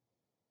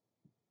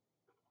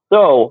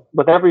 So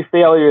with every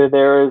failure,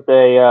 there is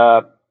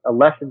a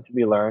lesson to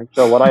be learned.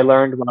 So what I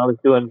learned when I was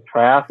doing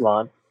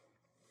triathlon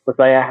was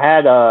I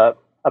had a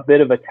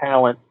bit of a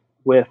talent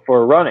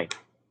for running,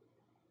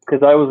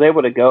 because I was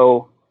able to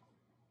go.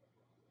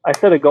 I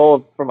set a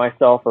goal for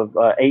myself of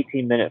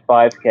 18-minute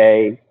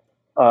 5K.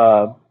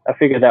 I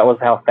figured that was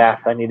how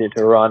fast I needed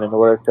to run in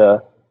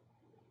order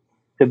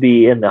to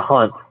be in the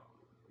hunt.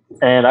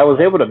 And I was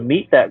able to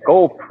meet that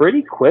goal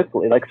pretty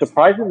quickly, like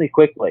surprisingly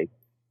quickly,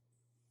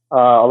 a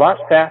lot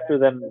faster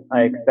than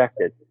I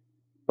expected.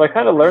 So I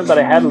kind of learned that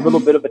I had a little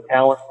bit of a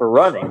talent for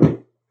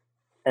running.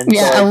 And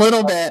a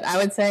little bit. I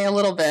would say a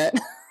little bit.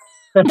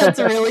 That's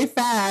really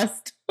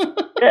fast.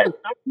 Yeah, it's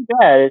not too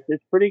bad.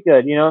 It's pretty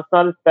good. It's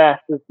not as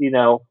fast as,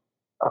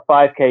 a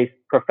 5K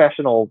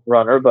professional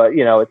runner, but,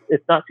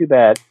 it's not too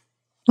bad.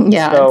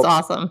 Yeah, so, it's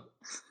awesome.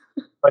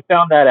 I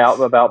found that out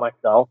about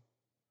myself,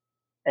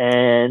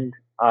 and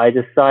I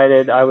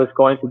decided I was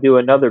going to do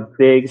another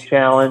big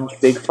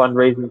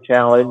fundraising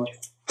challenge.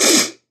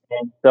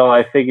 And so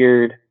I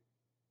figured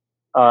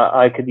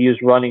I could use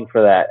running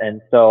for that.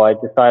 And so I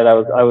decided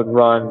I would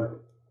run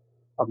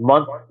a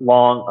month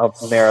long of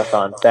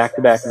marathons,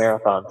 back-to-back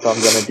marathons. So I'm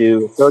going to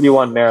do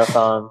 31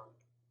 marathons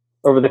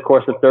over the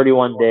course of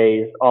 31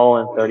 days, all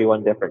in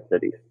 31 different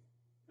cities.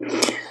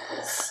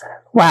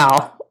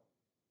 Wow.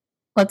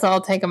 Let's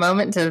all take a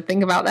moment to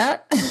think about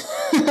that.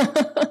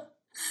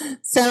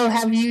 So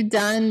have you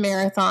done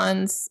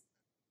marathons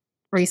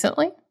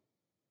recently?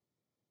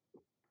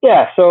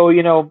 Yeah. So,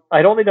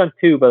 I'd only done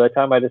 2 by the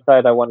time I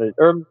decided I wanted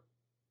to,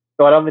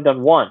 so I'd only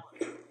done 1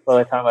 by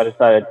the time I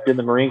decided to do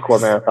the Marine Corps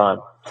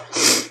marathon.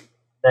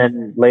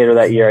 Then later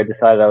that year, I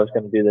decided I was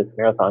going to do this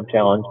marathon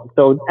challenge.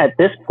 So at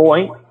this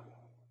point,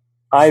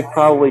 I've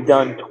probably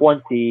done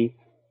 20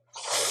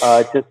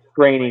 just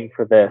training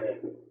for this.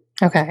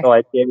 Okay. So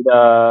I did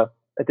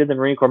the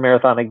Marine Corps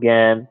marathon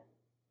again,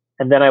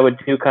 and then I would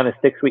do kind of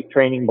 6-week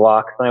training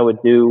blocks, and I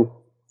would do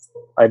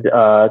 2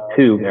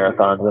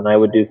 marathons, and I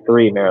would do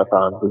 3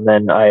 marathons, and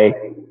then I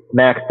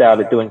maxed out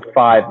at doing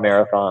 5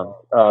 marathons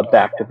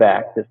back to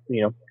back, just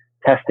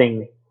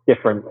testing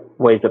different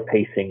ways of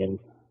pacing and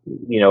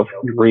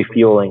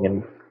refueling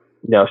and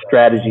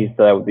strategies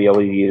that I would be able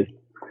to use.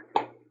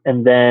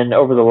 And then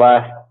over the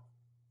last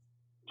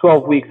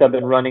 12 weeks, I've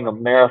been running a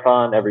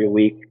marathon every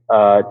week,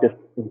 just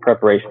in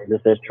preparation,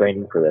 just as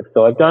training for this.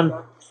 So I've done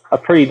a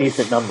pretty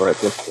decent number at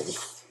this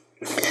point.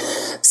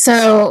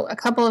 So a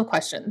couple of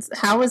questions.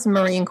 How was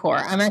Marine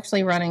Corps? I'm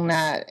actually running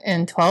that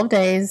in 12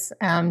 days.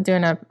 I'm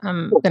going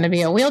to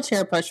be a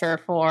wheelchair pusher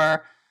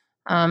for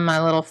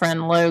my little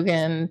friend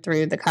Logan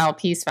through the Kyle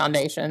Peace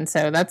Foundation.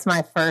 So that's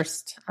my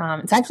first,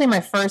 it's actually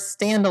my first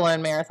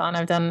standalone marathon.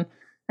 I've done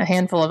a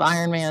handful of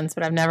Ironmans,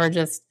 but I've never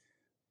just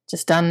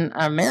done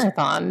a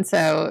marathon.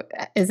 So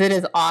is it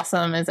as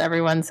awesome as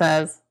everyone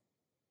says?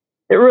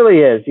 It really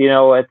is.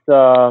 It's,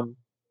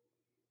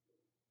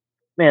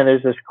 man,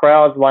 there's this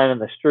crowd lining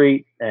the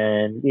street,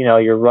 and,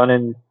 you're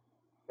running.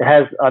 It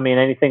has,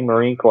 anything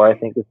Marine Corps, I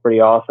think, is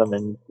pretty awesome.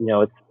 And,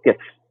 it gets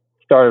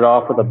started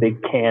off with a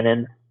big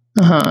cannon.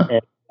 Uh-huh.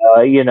 And,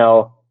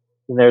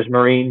 and there's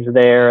Marines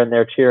there, and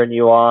they're cheering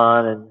you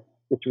on, and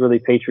it's really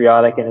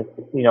patriotic, and it's,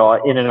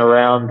 in and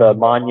around the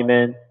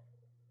monument,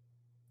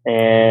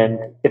 and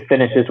it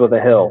finishes with a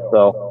hill.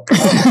 So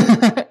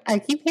I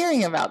keep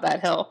hearing about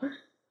that hill.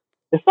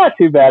 It's not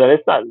too bad.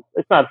 It's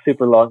not a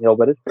super long hill,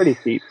 but it's pretty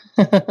steep.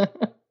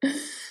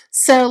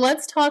 So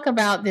let's talk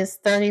about this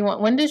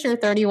 31. When does your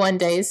 31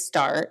 days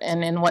start,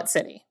 and in what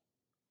city?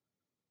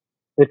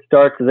 It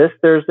starts this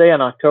Thursday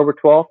on October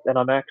 12th, and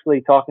I'm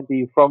actually talking to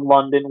you from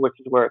London, which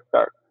is where it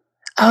starts.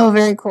 Oh,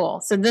 very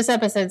cool. So this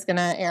episode is going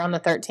to air on the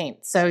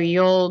 13th. So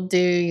you'll do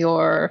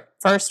your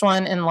first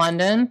one in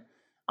London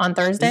on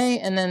Thursday,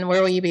 and then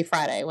where will you be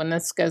Friday when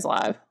this goes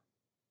live?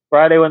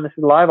 Friday when this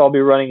is live, I'll be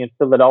running in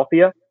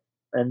Philadelphia,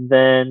 and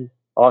then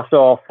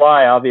also I'll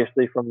fly,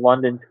 obviously, from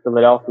London to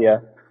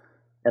Philadelphia,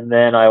 and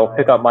then I will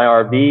pick up my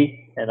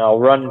RV, and I'll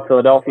run in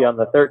Philadelphia on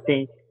the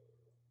 13th,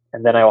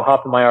 and then I will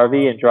hop in my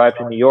RV and drive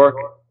to New York,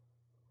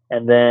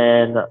 and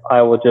then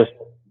I will just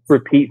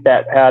repeat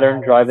that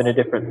pattern, drive into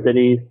different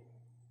cities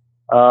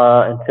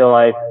until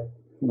I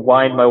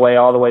wind my way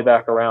all the way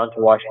back around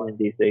to Washington,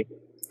 D.C.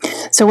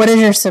 So what is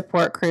your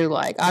support crew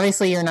like?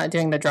 Obviously, you're not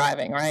doing the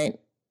driving, right?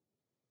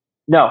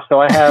 No, so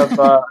I have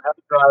a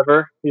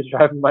driver who's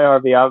driving my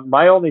RV.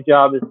 My only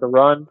job is to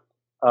run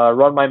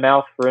my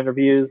mouth for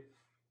interviews,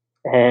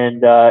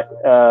 and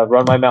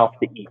run my mouth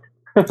to eat.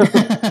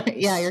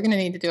 Yeah, you're going to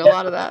need to do a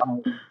lot of that.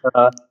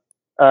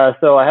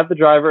 So I have the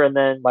driver, and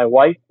then my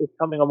wife is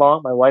coming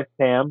along, my wife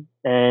Pam,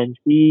 and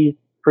she's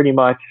pretty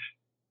much,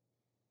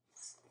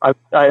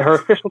 her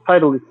official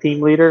title is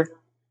team leader,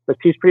 but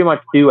she's pretty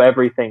much do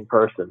everything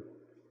person.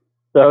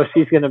 So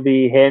she's going to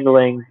be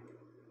handling,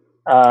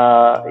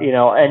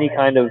 any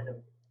kind of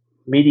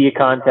media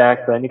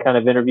contacts or any kind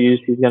of interviews.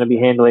 She's going to be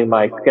handling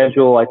my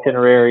schedule,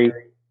 itinerary,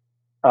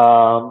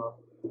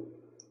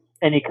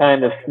 any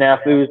kind of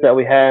snafus that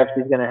we have,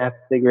 she's going to have to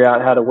figure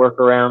out how to work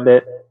around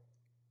it.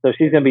 So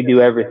she's going to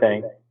do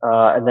everything.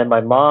 And then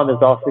my mom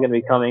is also going to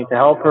be coming to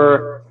help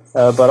her,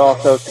 but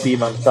also to be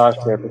my massage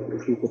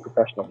therapist. She's a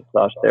professional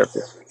massage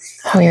therapist.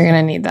 Oh, you're going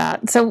to need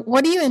that. So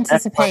what do you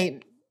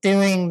anticipate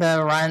doing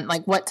the run?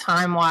 Like what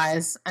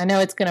time-wise? I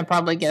know it's going to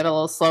probably get a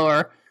little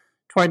slower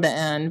toward the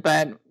end,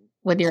 but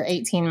with your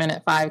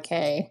 18-minute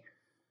 5K,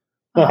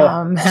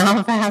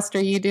 how fast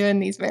are you doing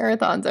these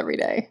marathons every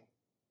day?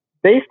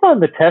 Based on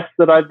the test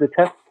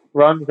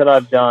runs that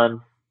I've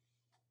done,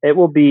 it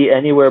will be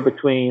anywhere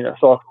between,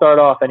 so I'll start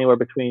off anywhere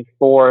between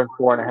 4 and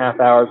 4.5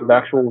 hours of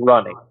actual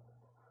running.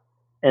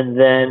 And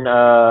then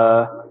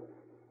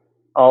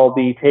I'll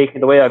be taking,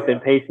 the way I've been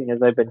pacing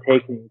is I've been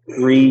taking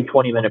 3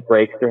 20-minute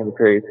breaks during the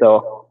period.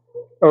 So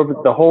over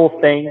the whole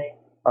thing,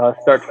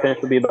 start to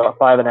finish will be about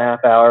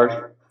 5.5 hours,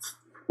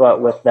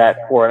 but with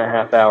that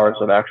 4.5 hours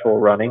of actual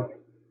running.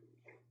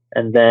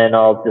 And then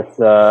I'll just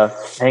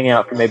hang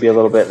out for maybe a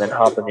little bit and then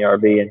hop in the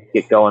RV and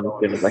get going as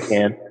soon as I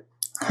can.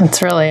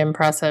 That's really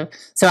impressive.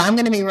 So I'm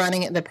going to be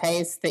running at the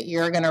pace that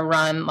you're going to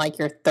run like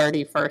your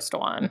 31st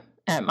one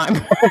at my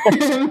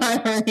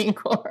Marine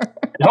Corps.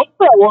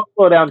 Hopefully I won't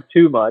slow down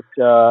too much.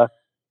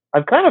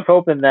 I'm kind of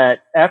hoping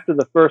that after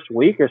the first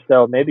week or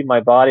so, maybe my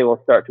body will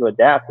start to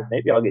adapt and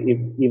maybe I'll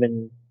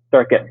even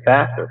start getting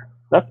faster.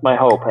 That's my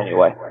hope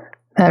anyway.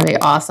 That'd be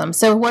awesome.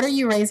 So what are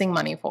you raising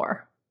money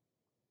for?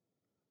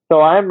 So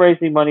I'm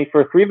raising money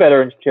for 3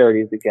 veterans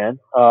charities again.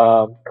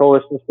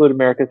 Coalition to Salute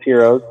America's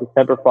Heroes, the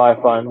Semper Fi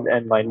Fund,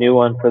 and my new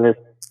one for this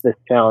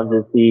challenge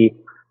is the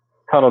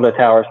Tunnel to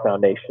Towers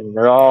Foundation.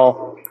 They're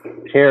all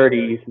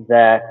charities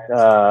that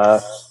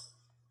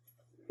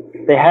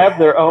they have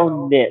their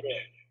own niche,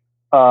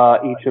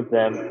 each of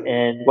them.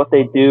 And what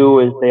they do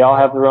is they all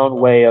have their own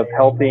way of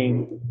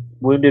helping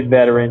wounded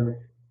veterans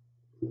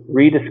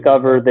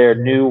rediscover their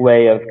new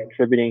way of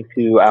contributing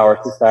to our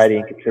society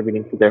and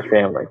contributing to their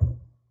family.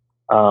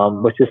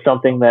 Which is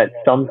something that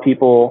some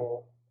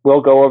people will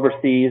go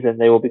overseas and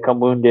they will become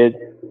wounded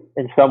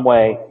in some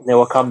way. They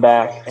will come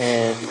back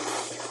and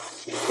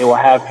they will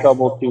have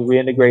trouble to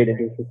reintegrate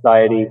into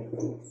society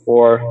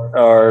or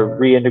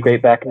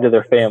reintegrate back into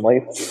their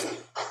families.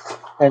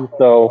 And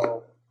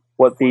so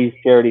what these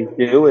charities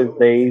do is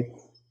they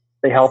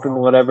help them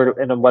in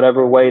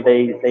whatever way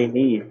they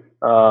need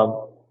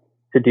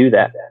to do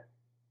that.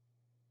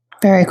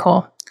 Very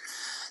cool.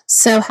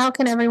 So how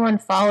can everyone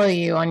follow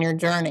you on your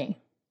journey?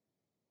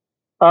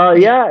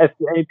 Yeah, if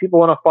any people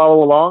want to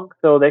follow along,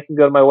 so they can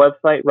go to my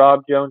website,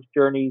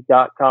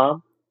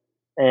 robjonesjourney.com,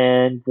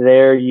 and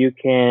there you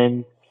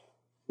can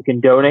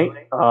donate,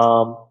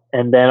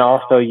 and then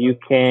also you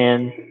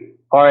can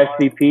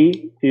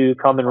RSVP to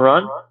come and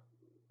run.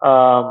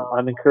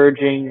 I'm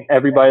encouraging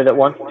everybody that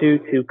wants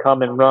to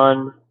come and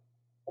run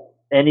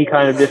any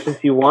kind of distance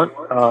you want.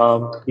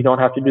 You don't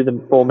have to do the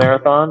full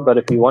marathon, but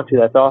if you want to,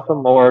 that's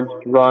awesome. Or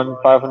just run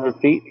 500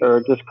 feet,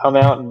 or just come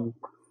out and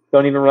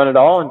don't even run at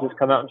all and just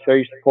come out and show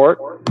your support.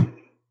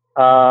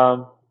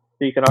 So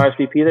you can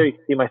RSVP there. You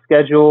can see my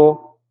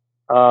schedule.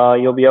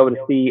 You'll be able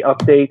to see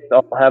updates.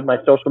 I'll have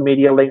my social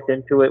media linked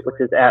into it, which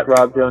is at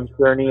Rob Jones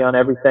Journey on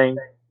everything.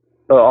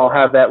 So I'll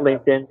have that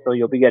linked in, so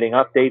you'll be getting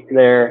updates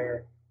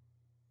there.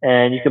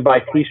 And you can buy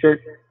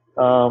T-shirts,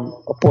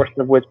 a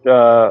portion of which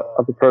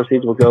of the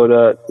proceeds will go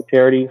to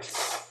charity.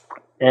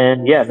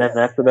 And yeah, then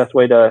that's the best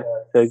way to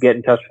get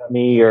in touch with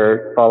me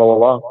or follow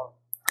along.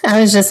 I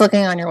was just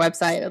looking on your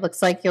website. It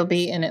looks like you'll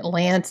be in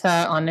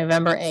Atlanta on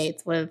November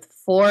 8th with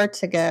 4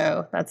 to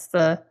go. That's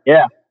the...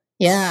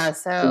 Yeah,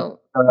 so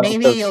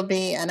maybe you'll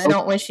be, and I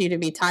don't wish you to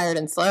be tired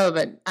and slow,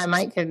 but I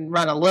might could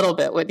run a little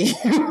bit with you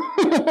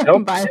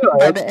by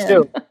the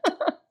end.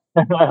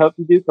 I hope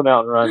you do come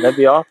out and run. That'd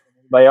be awesome.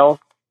 Anybody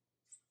else?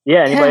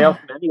 Yeah, anybody else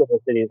in any of the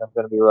cities I'm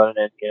going to be running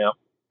in,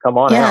 come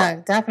on out.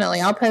 Yeah, definitely.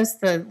 I'll post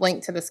the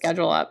link to the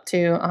schedule up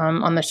too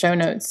on the show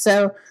notes.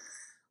 So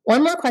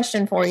one more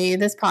question for you.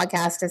 This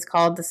podcast is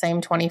called The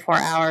Same 24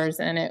 Hours,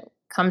 and it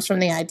comes from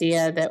the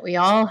idea that we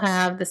all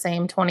have the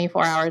same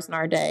 24 hours in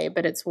our day,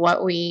 but it's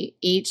what we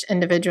each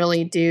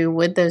individually do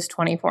with those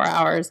 24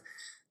 hours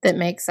that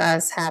makes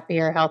us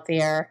happier,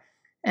 healthier,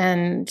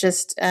 and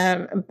just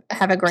have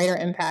a greater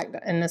impact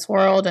in this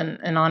world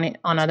and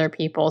on other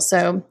people.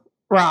 So,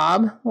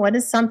 Rob, what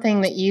is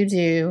something that you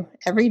do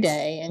every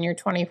day in your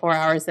 24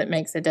 hours that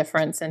makes a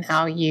difference in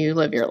how you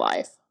live your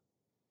life?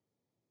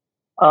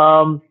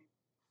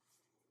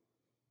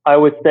 I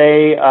would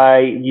say I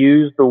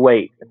use the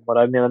weight. And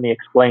let me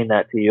explain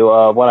that to you.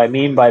 What I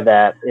mean by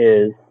that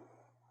is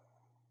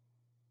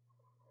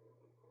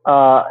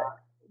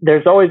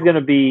there's always going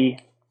to be,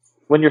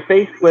 when you're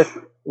faced with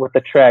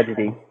a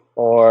tragedy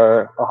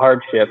or a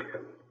hardship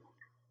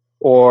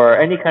or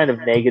any kind of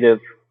negative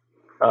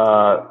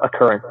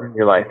occurrence in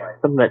your life,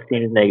 something that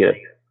seems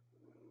negative,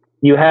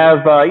 you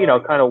have,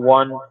 kind of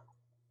one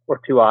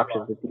or two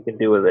options that you can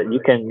do with it. You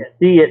can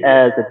see it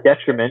as a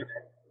detriment,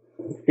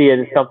 see it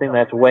as something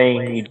that's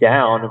weighing you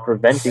down and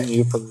preventing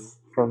you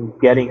from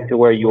getting to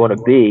where you want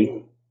to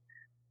be,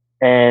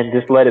 and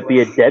just let it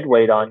be a dead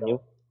weight on you.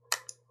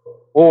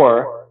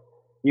 Or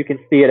you can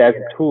see it as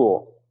a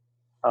tool.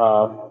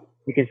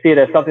 You can see it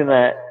as something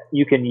that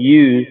you can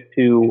use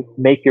to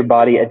make your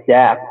body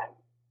adapt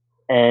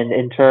and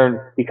in turn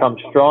become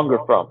stronger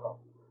from.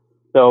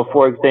 So,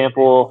 for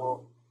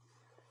example,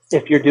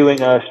 if you're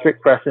doing a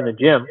strict press in the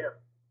gym,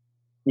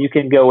 you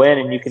can go in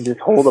and you can just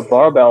hold a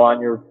barbell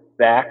on your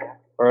back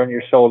or on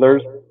your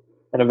shoulders,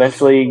 and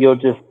eventually you'll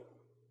just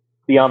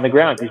be on the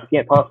ground because you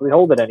can't possibly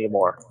hold it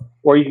anymore.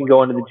 Or you can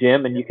go into the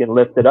gym and you can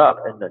lift it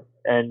up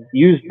and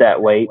use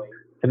that weight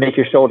to make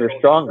your shoulders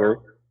stronger.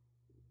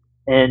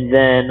 And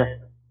then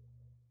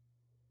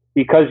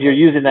because you're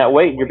using that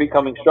weight and you're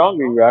becoming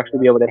stronger, you're actually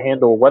be able to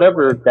handle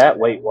whatever that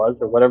weight was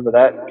or whatever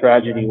that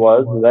tragedy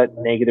was or that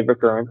negative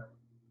occurrence.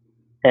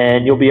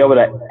 And you'll be able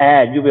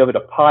to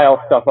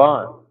pile stuff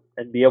on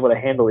and be able to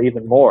handle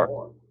even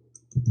more.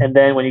 And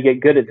then when you get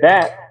good at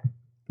that,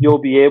 you'll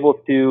be in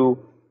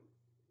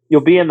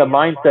the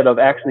mindset of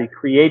actually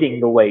creating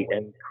the weight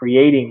and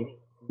creating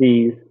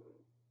these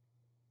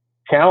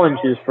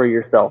challenges for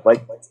yourself,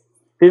 like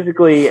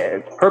physically,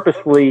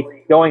 purposefully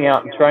going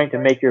out and trying to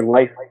make your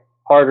life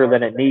harder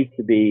than it needs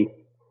to be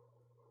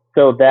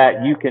so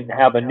that you can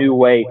have a new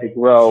way to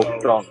grow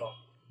stronger.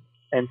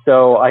 And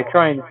so I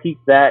try and keep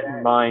that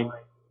in mind.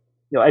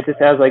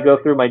 As I go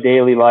through my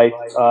daily life,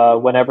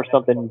 whenever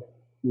something,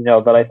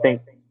 that I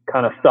think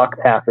kind of sucks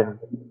happens,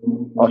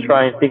 I'll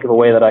try and think of a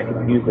way that I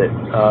can use it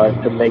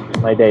to make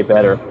my day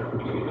better.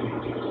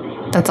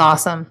 That's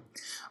awesome.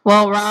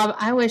 Well, Rob,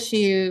 I wish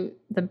you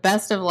the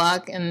best of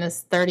luck in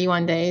this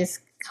 31 days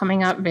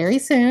coming up very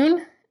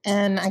soon.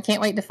 And I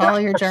can't wait to follow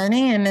your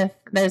journey. And if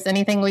there's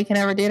anything we can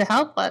ever do to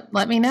help,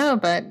 let me know.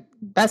 But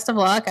best of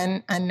luck.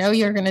 And I know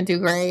you're going to do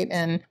great.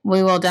 And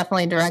we will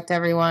definitely direct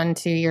everyone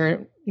to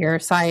your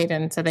site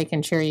and so they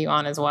can cheer you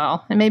on as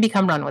well and maybe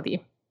come run with you.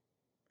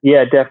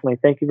 Yeah, definitely.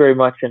 Thank you very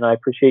much. And I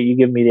appreciate you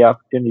giving me the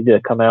opportunity to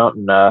come out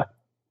and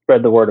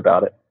spread the word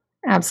about it.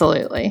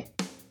 Absolutely.